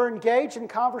 But we're engaged in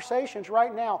conversations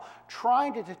right now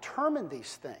trying to determine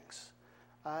these things.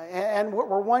 And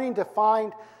we're wanting to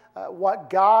find what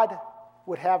God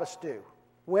would have us do.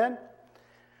 When?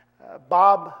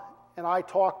 Bob and I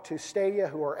talked to Stadia,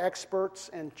 who are experts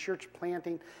in church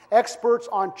planting. Experts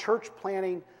on church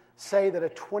planting say that a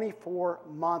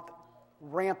 24-month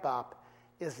ramp-up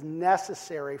is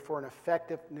necessary for an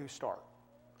effective new start.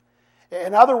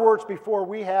 In other words, before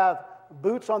we have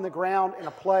boots on the ground in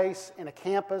a place, in a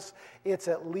campus, it's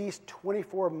at least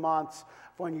 24 months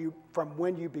from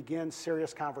when you begin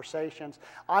serious conversations.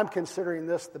 I'm considering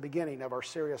this the beginning of our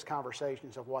serious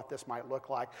conversations of what this might look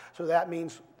like. So that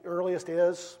means earliest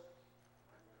is,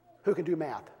 who can do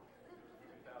math?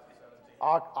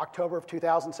 2017. October of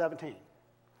 2017.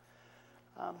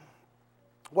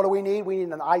 What do we need? We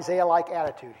need an Isaiah-like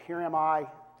attitude. Here am I,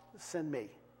 send me.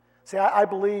 See, I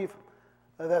believe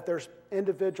that there's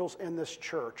individuals in this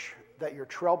church that you're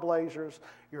trailblazers,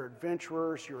 you're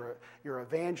adventurers, you're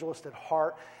evangelists at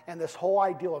heart, and this whole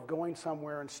ideal of going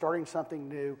somewhere and starting something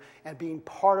new and being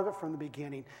part of it from the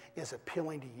beginning is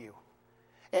appealing to you.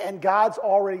 And God's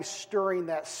already stirring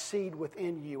that seed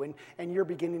within you, and you're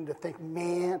beginning to think,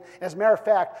 man, as a matter of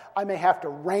fact, I may have to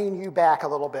rein you back a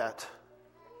little bit.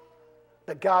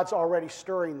 But God's already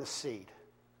stirring the seed.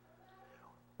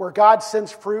 Where God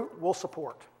sends fruit, we'll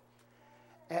support.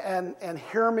 And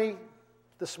hear me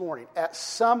this morning. At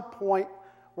some point,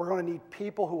 we're going to need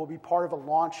people who will be part of a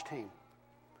launch team.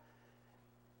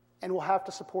 And we'll have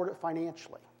to support it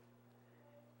financially.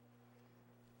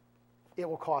 it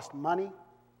will cost money,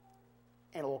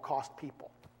 and it will cost people.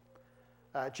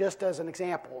 Just as an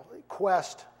example,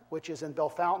 Quest, which is in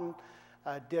Bellefontaine,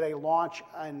 did a launch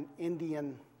on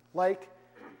Indian Lake,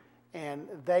 and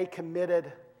they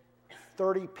committed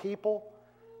 30 people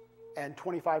and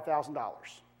 $25,000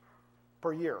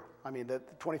 per year. I mean, the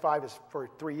 25 is for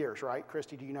 3 years, right?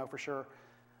 Christy, do you know for sure?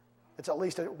 It's at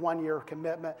least a 1-year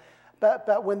commitment.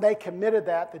 But when they committed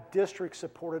that, the district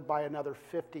supported by another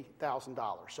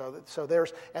 $50,000. So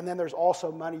there's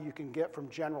also money you can get from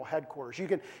general headquarters. You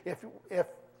can, if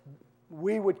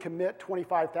we would commit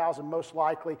 $25,000, most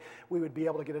likely we would be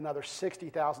able to get another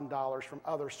 $60,000 from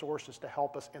other sources to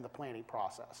help us in the planning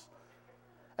process.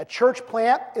 A church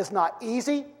plant is not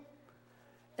easy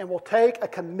and will take a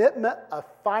commitment of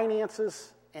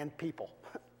finances and people.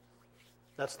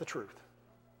 That's the truth.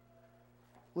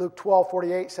 Luke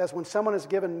 12:48 says, when someone is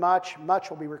given much, much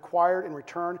will be required in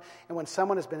return. And when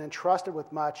someone has been entrusted with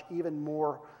much, even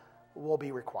more will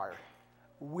be required.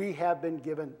 We have been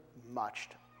given much.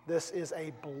 This is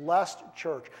a blessed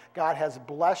church. God has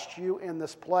blessed you in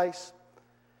this place.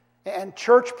 And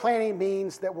church planning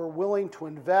means that we're willing to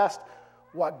invest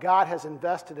what God has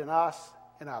invested in us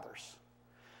and others.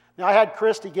 Now, I had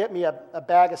Christy get me a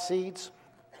bag of seeds.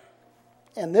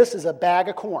 And this is a bag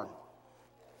of corn.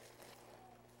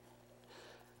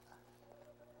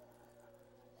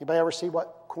 Anybody ever see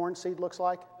what corn seed looks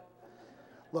like?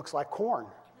 Looks like corn.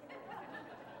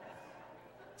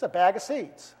 It's a bag of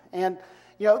seeds. And,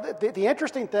 you know, the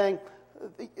interesting thing,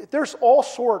 there's all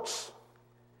sorts.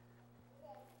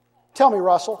 Tell me,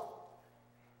 Russell,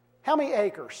 how many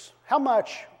acres, how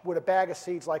much would a bag of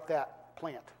seeds like that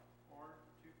plant?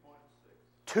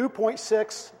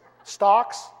 2.6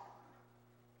 stalks?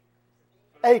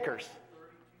 Acres.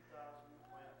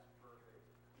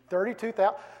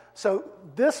 32,000. So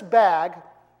this bag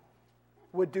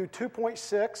would do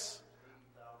 2.6,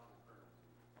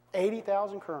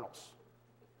 80,000 kernels.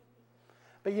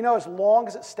 But you know, as long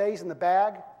as it stays in the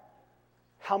bag,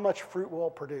 how much fruit will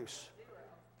it produce?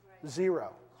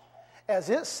 Zero. As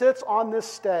it sits on this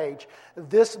stage,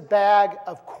 this bag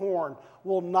of corn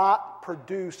will not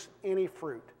produce any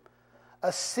fruit.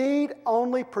 A seed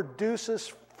only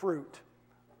produces fruit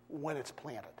when it's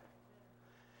planted.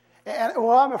 And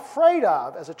what I'm afraid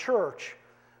of as a church,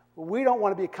 we don't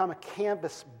want to become a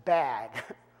canvas bag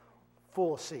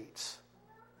full of seeds.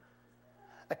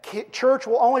 A church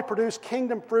will only produce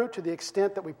kingdom fruit to the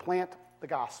extent that we plant the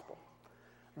gospel.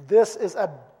 This is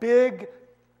a big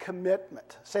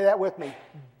commitment. Say that with me.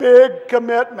 Big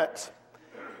commitment.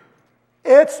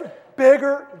 It's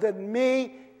bigger than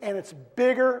me, and it's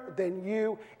bigger than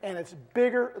you, and it's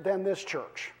bigger than this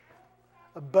church.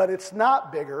 But it's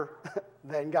not bigger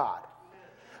than God.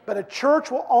 But a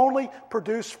church will only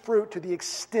produce fruit to the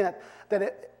extent that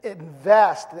it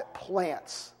invests, that it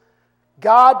plants.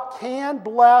 God can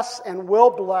bless and will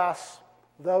bless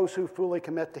those who fully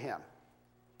commit to Him.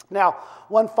 Now,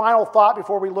 one final thought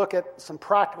before we look at some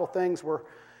practical things.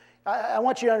 I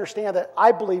want you to understand that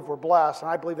I believe we're blessed, and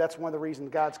I believe that's one of the reasons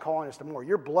God's calling us to more.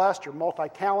 You're blessed, you're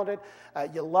multi-talented,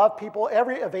 you love people.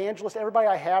 Every evangelist, everybody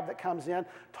I have that comes in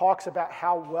talks about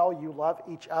how well you love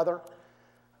each other.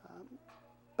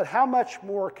 But how much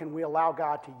more can we allow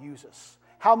God to use us?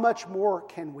 How much more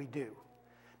can we do?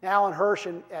 Now, Alan Hirsch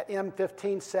at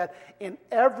M15 said, in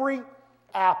every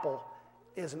apple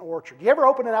is an orchard. Do you ever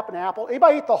open up an apple?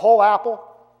 Anybody eat the whole apple?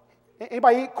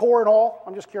 Anybody eat core and all?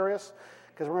 I'm just curious,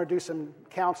 because we're going to do some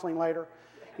counseling later.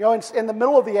 You know, in the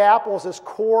middle of the apple is this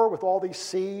core with all these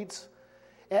seeds.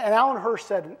 And Alan Hirsch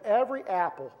said, in every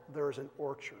apple there is an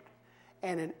orchard.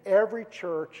 And in every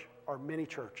church are many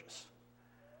churches.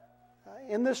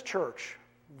 In this church,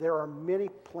 there are many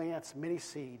plants, many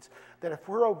seeds, that if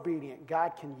we're obedient,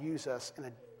 God can use us in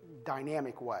a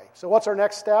dynamic way. So what's our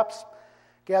next steps?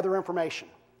 Gather information.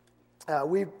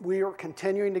 We are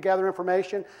continuing to gather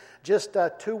information. Just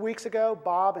 2 weeks ago,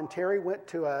 Bob and Terry went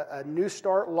to a New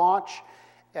Start launch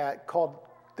called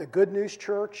the Good News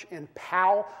Church in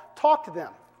Powell. Talked to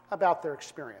them about their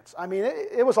experience. I mean,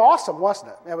 it was awesome,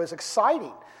 wasn't it? It was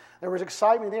exciting. There was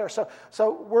excitement there.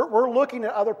 So we're looking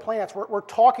at other plants. We're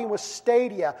talking with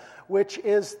Stadia, which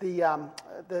is the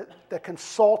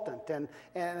consultant, and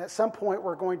at some point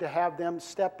we're going to have them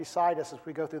step beside us as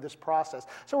we go through this process.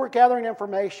 So we're gathering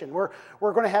information. We're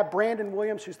going to have Brandon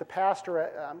Williams, who's the pastor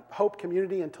at Hope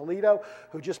Community in Toledo,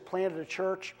 who just planted a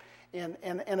church in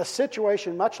a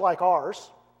situation much like ours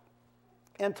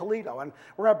in Toledo. And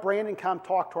we're going to have Brandon come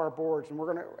talk to our boards, and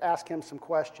we're going to ask him some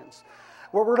questions.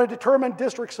 Well, we're going to determine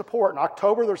district support. In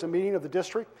October, there's a meeting of the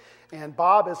district, and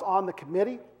Bob is on the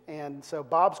committee, And so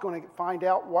Bob's going to find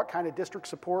out what kind of district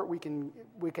support we can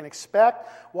expect,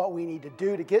 what we need to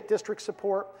do to get district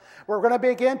support. We're going to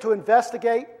begin to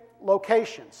investigate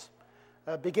locations,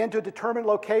 begin to determine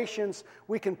locations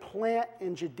we can plant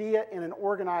in Judea in an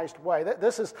organized way.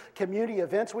 This is community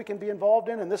events we can be involved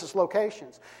in, and this is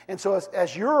locations. And so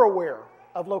as you're aware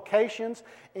of locations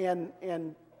in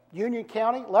Union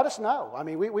County, let us know. I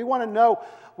mean, we want to know,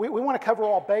 we want to cover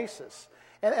all bases.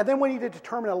 And then we need to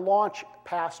determine a launch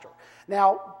pastor.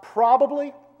 Now,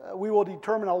 probably we will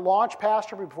determine a launch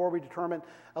pastor before we determine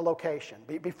a location.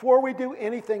 Before we do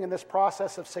anything in this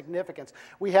process of significance,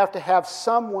 we have to have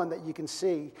someone that you can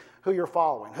see who you're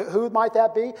following. Who might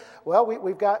that be? Well,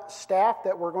 we've got staff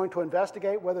that we're going to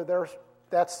investigate whether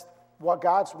that's what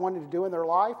God's wanting to do in their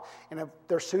life, and if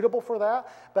they're suitable for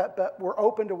that, but we're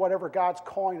open to whatever God's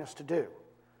calling us to do.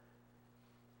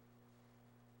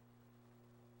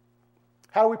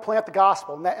 How do we plant the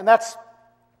gospel? And that's,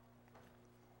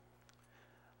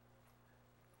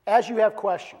 as you have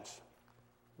questions,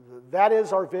 that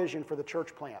is our vision for the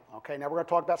church plant. Okay, now we're going to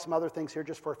talk about some other things here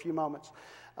just for a few moments,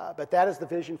 but that is the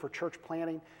vision for church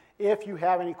planting. If you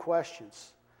have any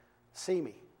questions, see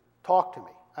me, talk to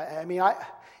me. I mean,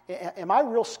 am I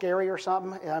real scary or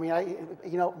something? I mean,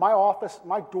 my office,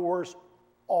 my door's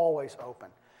always open.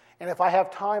 And if I have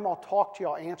time, I'll talk to you.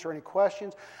 I'll answer any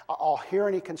questions. I'll hear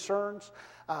any concerns.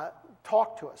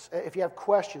 Talk to us. If you have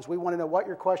questions, we want to know what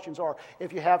your questions are.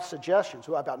 If you have suggestions,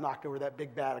 I about knocked over that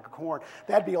big bag of corn.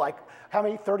 That'd be like, how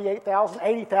many? 38,000?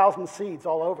 80,000 seeds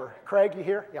all over. Craig, you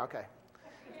here? Yeah, okay.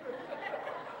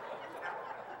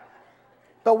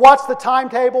 But what's the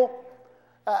timetable?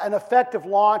 An effective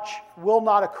launch could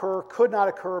not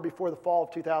occur before the fall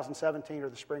of 2017 or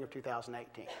the spring of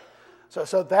 2018.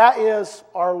 So that is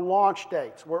our launch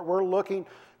dates. We're looking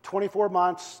 24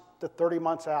 months to 30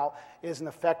 months out is an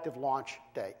effective launch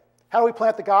date. How do we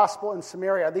plant the gospel in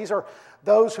Samaria? These are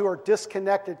those who are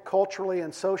disconnected culturally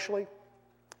and socially.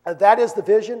 That is the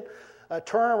vision.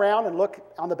 Turn around and look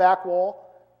on the back wall.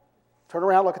 Turn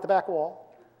around, look at the back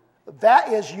wall.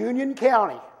 That is Union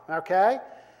County, okay?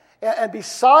 And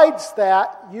besides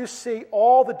that, you see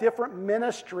all the different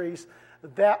ministries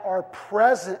that are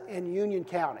present in Union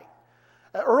County.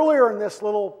 Earlier in this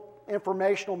little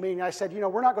informational meeting, I said,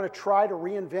 we're not going to try to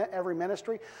reinvent every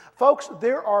ministry. Folks,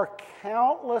 there are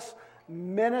countless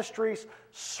ministries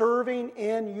serving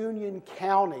in Union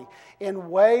County in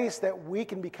ways that we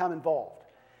can become involved.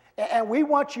 And we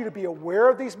want you to be aware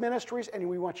of these ministries, and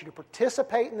we want you to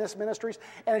participate in these ministries.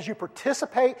 And as you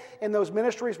participate in those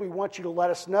ministries, we want you to let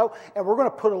us know, and we're going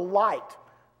to put a light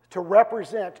to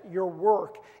represent your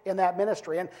work in that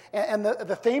ministry. And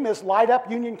the theme is Light Up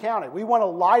Union County. We want to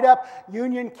light up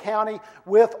Union County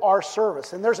with our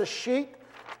service. And there's a sheet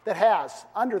that has,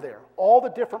 under there, all the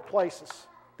different places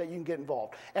that you can get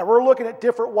involved. And we're looking at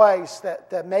different ways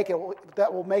that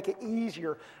will make it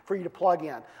easier for you to plug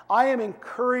in. I am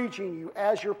encouraging you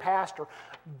as your pastor,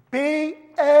 be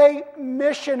a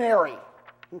missionary,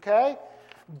 okay?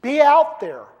 Be out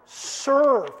there,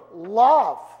 serve,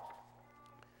 love.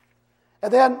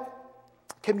 And then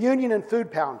communion and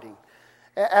food pounding.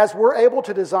 As we're able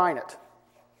to design it,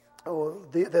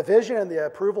 the vision and the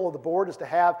approval of the board is to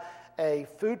have a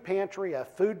food pantry, a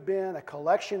food bin, a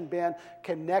collection bin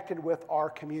connected with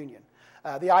our communion.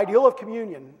 The ideal of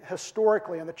communion,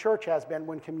 historically, in the church has been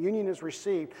when communion is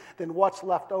received, then what's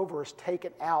left over is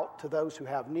taken out to those who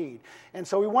have need. And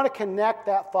so we want to connect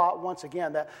that thought once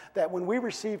again, that when we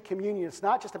receive communion, it's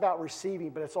not just about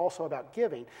receiving, but it's also about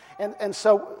giving. And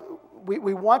so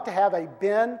we want to have a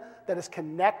bin that is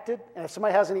connected. And if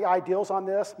somebody has any ideals on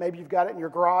this, maybe you've got it in your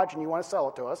garage and you want to sell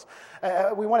it to us.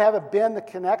 We want to have a bin that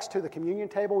connects to the communion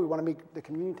table. We want to make the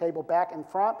communion table back in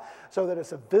front so that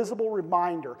it's a visible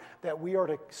reminder that we are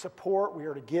to support, we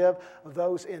are to give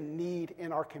those in need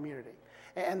in our community.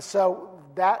 And so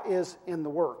that is in the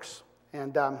works.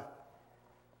 And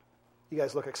you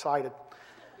guys look excited.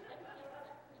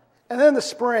 And then in the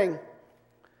spring,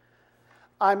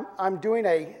 I'm doing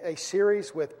a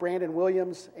series with Brandon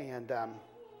Williams and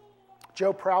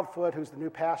Joe Proudfoot, who's the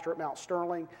new pastor at Mount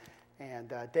Sterling,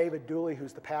 and David Dooley,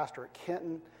 who's the pastor at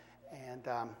Kenton,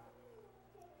 and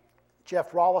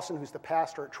Jeff Rollison, who's the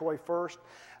pastor at Troy First.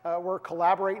 We're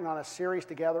collaborating on a series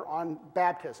together on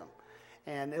baptism.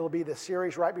 And it'll be the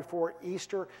series right before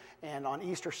Easter. And on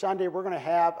Easter Sunday, we're going to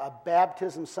have a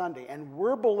baptism Sunday. And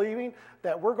we're believing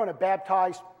that we're going to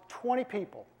baptize 20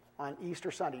 people on Easter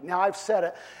Sunday. Now, I've said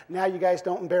it. Now you guys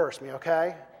don't embarrass me,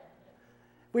 okay?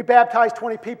 We baptize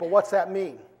 20 people. What's that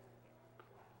mean?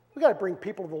 We've got to bring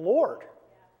people to the Lord.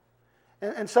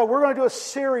 And so we're going to do a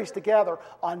series together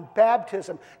on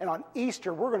baptism. And on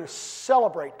Easter, we're going to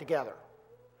celebrate together.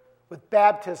 with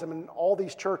baptism in all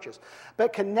these churches.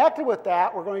 But connected with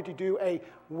that, we're going to do a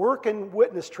work and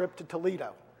witness trip to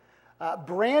Toledo.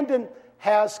 Brandon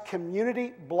has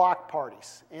community block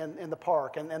parties in the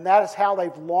park, and that is how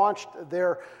they've launched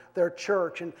their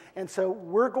church. And so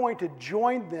we're going to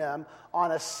join them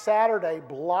on a Saturday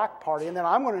block party, and then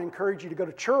I'm going to encourage you to go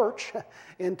to church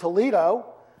in Toledo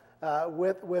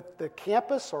with the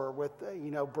campus or with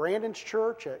Brandon's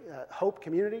church, Hope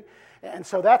Community. And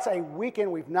so that's a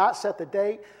weekend. We've not set the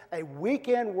date. A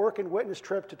weekend work and witness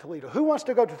trip to Toledo. Who wants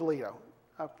to go to Toledo?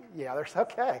 Yeah, there's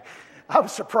okay. I'm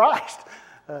surprised.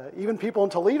 Even people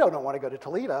in Toledo don't want to go to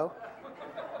Toledo.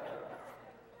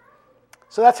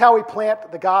 So that's how we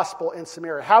plant the gospel in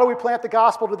Samaria. How do we plant the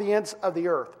gospel to the ends of the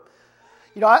earth?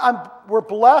 We're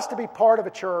blessed to be part of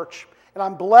a church, and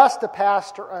I'm blessed to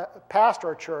pastor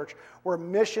a church where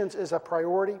missions is a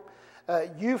priority.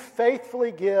 You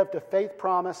faithfully give to Faith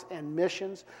Promise and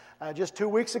missions. Just 2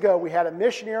 weeks ago, we had a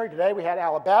missionary. Today, we had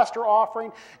Alabaster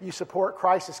offering. You support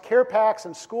Crisis Care Packs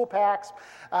and school packs.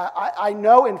 I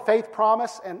know in Faith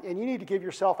Promise, and you need to give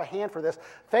yourself a hand for this,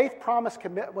 Faith Promise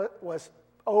commitment was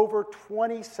over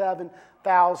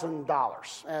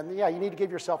 $27,000. And yeah, you need to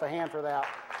give yourself a hand for that.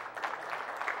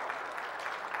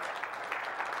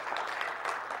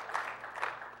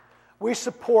 We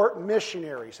support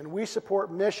missionaries and we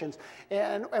support missions.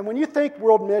 And when you think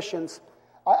world missions,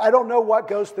 I don't know what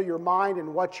goes through your mind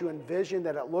and what you envision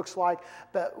that it looks like,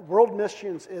 but world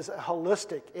missions is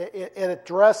holistic. It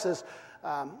addresses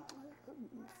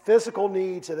physical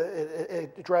needs.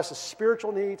 It addresses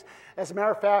spiritual needs. As a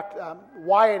matter of fact,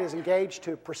 Wyatt is engaged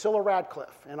to Priscilla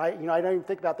Radcliffe. And I don't even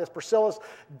think about this. Priscilla's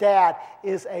dad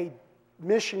is a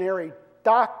missionary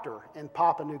doctor in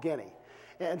Papua New Guinea.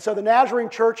 And so the Nazarene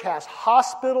Church has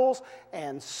hospitals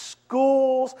and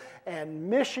schools and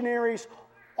missionaries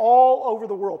all over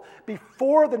the world.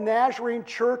 Before the Nazarene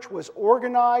Church was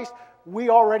organized, we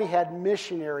already had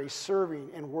missionaries serving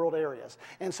in world areas.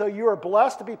 And so you are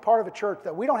blessed to be part of a church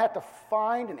that we don't have to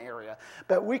find an area,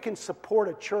 but we can support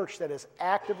a church that is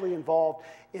actively involved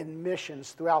in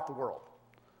missions throughout the world.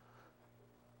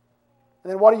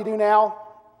 And then what do you do now?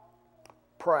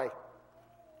 Pray.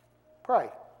 Pray.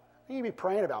 You need to be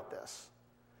praying about this.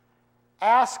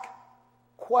 Ask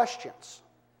questions.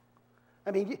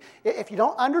 I mean, if you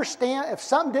don't understand, if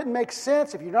something didn't make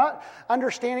sense, if you're not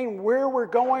understanding where we're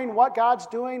going, what God's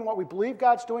doing, what we believe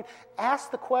God's doing,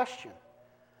 ask the question.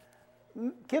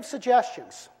 Give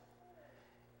suggestions.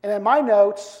 And in my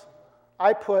notes,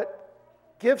 I put,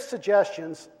 give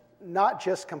suggestions, not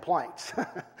just complaints.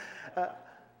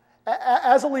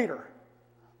 As a leader,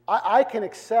 I can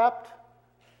accept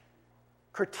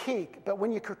critique, but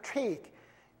when you critique,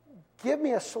 give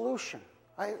me a solution.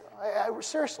 I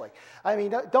seriously. I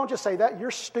mean, don't just say that.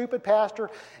 You're stupid, Pastor.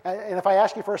 And if I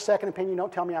ask you for a second opinion,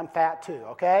 don't tell me I'm fat too,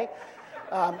 okay?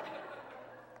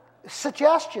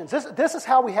 Suggestions. This is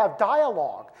how we have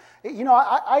dialogue.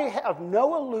 I have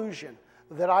no illusion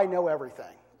that I know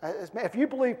everything. If you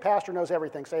believe Pastor knows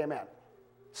everything, say amen.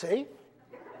 See?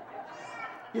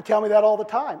 You tell me that all the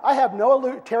time. I have no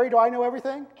illusion. Terry, do I know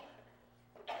everything?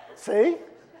 See?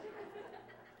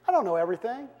 I don't know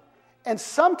everything. And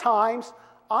sometimes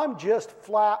I'm just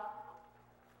flat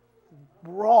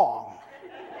wrong.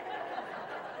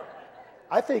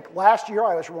 I think last year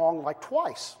I was wrong like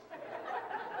twice.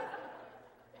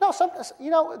 No,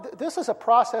 this is a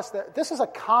process this is a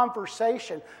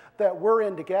conversation that we're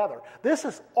in together. This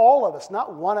is all of us,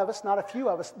 not one of us, not a few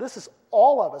of us. This is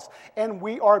all of us. And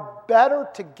we are better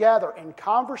together in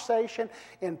conversation,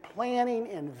 in planning,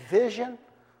 in vision.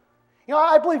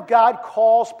 I believe God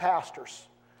calls pastors.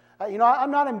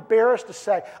 I'm not embarrassed to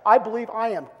say, I believe I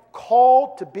am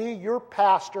called to be your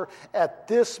pastor at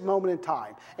this moment in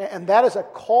time. And that is a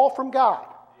call from God.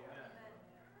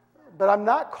 But I'm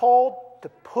not called to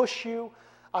push you.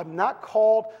 I'm not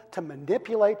called to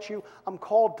manipulate you. I'm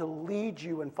called to lead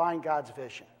you and find God's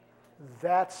vision.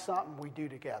 That's something we do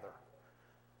together.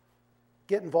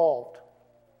 Get involved.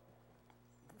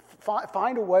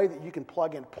 Find a way that you can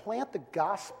plug in. Plant the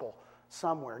gospel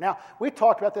somewhere. Now, we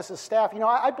talked about this as staff.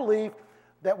 I believe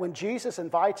that when Jesus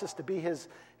invites us to be his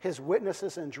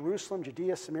witnesses in Jerusalem,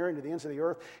 Judea, Samaria, and to the ends of the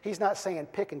earth, he's not saying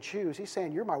pick and choose. He's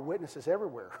saying you're my witnesses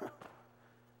everywhere.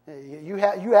 You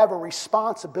have a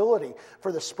responsibility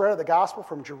for the spread of the gospel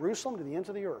from Jerusalem to the ends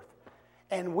of the earth.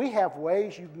 And we have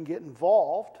ways you can get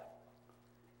involved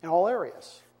in all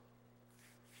areas.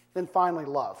 Then finally,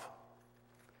 love.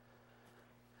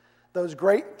 Those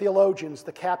great theologians,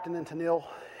 the Captain and Tennille,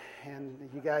 and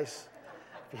you guys,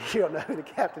 if you don't know who the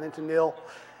Captain and Tennille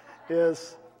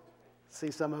is,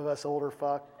 see some of us older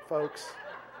folks.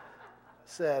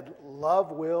 said,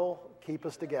 love will keep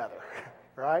us together,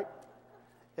 right?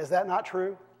 Is that not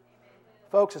true?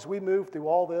 Folks, as we move through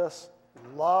all this,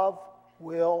 love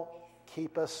will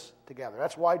keep us together.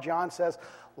 That's why John says,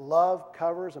 love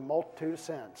covers a multitude of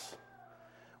sins.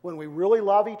 When we really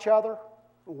love each other,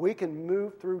 we can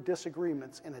move through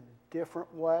disagreements in a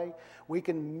different way. We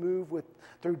can move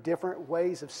through different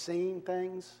ways of seeing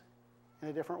things in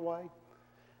a different way.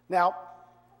 Now,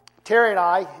 Terry and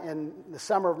I, in the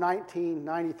summer of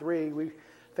 1993, we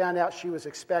found out she was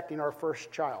expecting our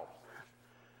first child.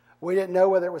 We didn't know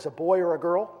whether it was a boy or a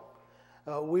girl.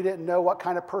 We didn't know what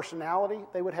kind of personality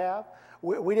they would have.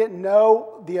 We didn't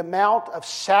know the amount of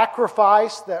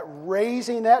sacrifice that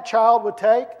raising that child would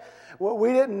take.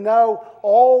 We didn't know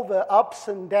all the ups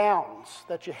and downs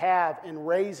that you have in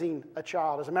raising a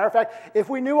child. As a matter of fact, if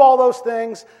we knew all those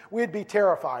things, we'd be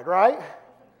terrified, right?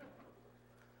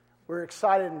 We're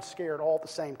excited and scared all at the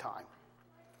same time.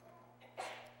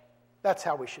 That's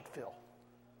how we should feel.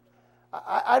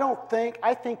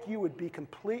 I think you would be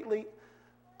completely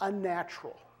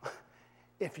unnatural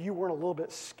if you weren't a little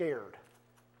bit scared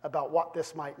about what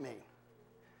this might mean.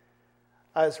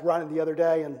 I was running the other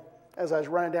day, and as I was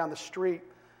running down the street,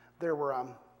 there was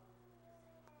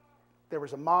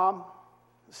a mom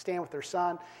standing with their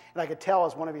son, and I could tell it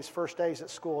was one of his first days at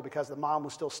school because the mom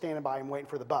was still standing by him waiting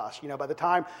for the bus. You know, by the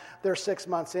time they're 6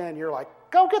 months in, you're like,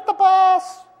 go get the bus!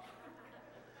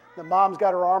 The mom's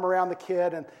got her arm around the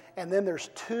kid, and then there's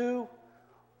two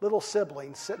little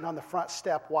siblings sitting on the front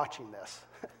step watching this.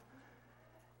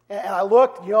 And I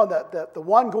looked, you know, the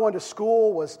one going to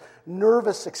school was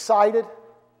nervous, excited,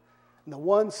 and the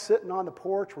ones sitting on the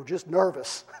porch were just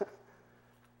nervous.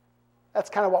 That's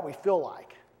kind of what we feel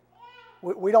like.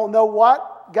 We don't know where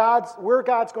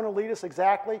God's going to lead us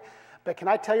exactly, but can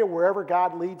I tell you, wherever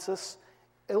God leads us,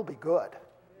 it'll be good.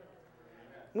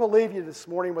 I'm going to leave you this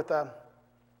morning with a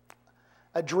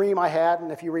dream I had,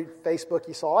 and if you read Facebook,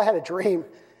 you saw I had a dream,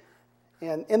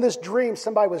 and in this dream,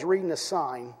 somebody was reading a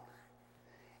sign,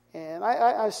 and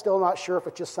I'm still not sure if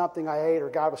it's just something I ate or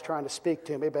God was trying to speak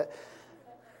to me, but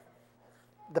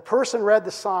the person read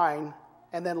the sign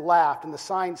and then laughed, and the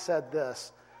sign said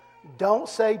this: don't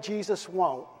say Jesus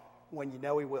won't when you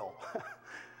know He will.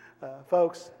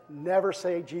 Folks, never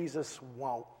say Jesus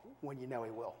won't when you know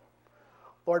He will.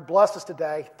 Lord, bless us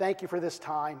today. Thank you for this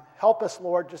time. Help us,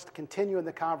 Lord, just to continue in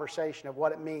the conversation of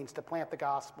what it means to plant the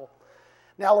gospel.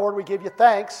 Now, Lord, we give you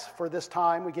thanks for this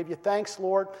time. We give you thanks,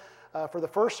 Lord, for the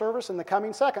first service and the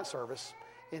coming second service.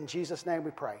 In Jesus' name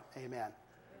we pray. Amen.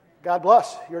 God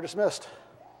bless. You're dismissed.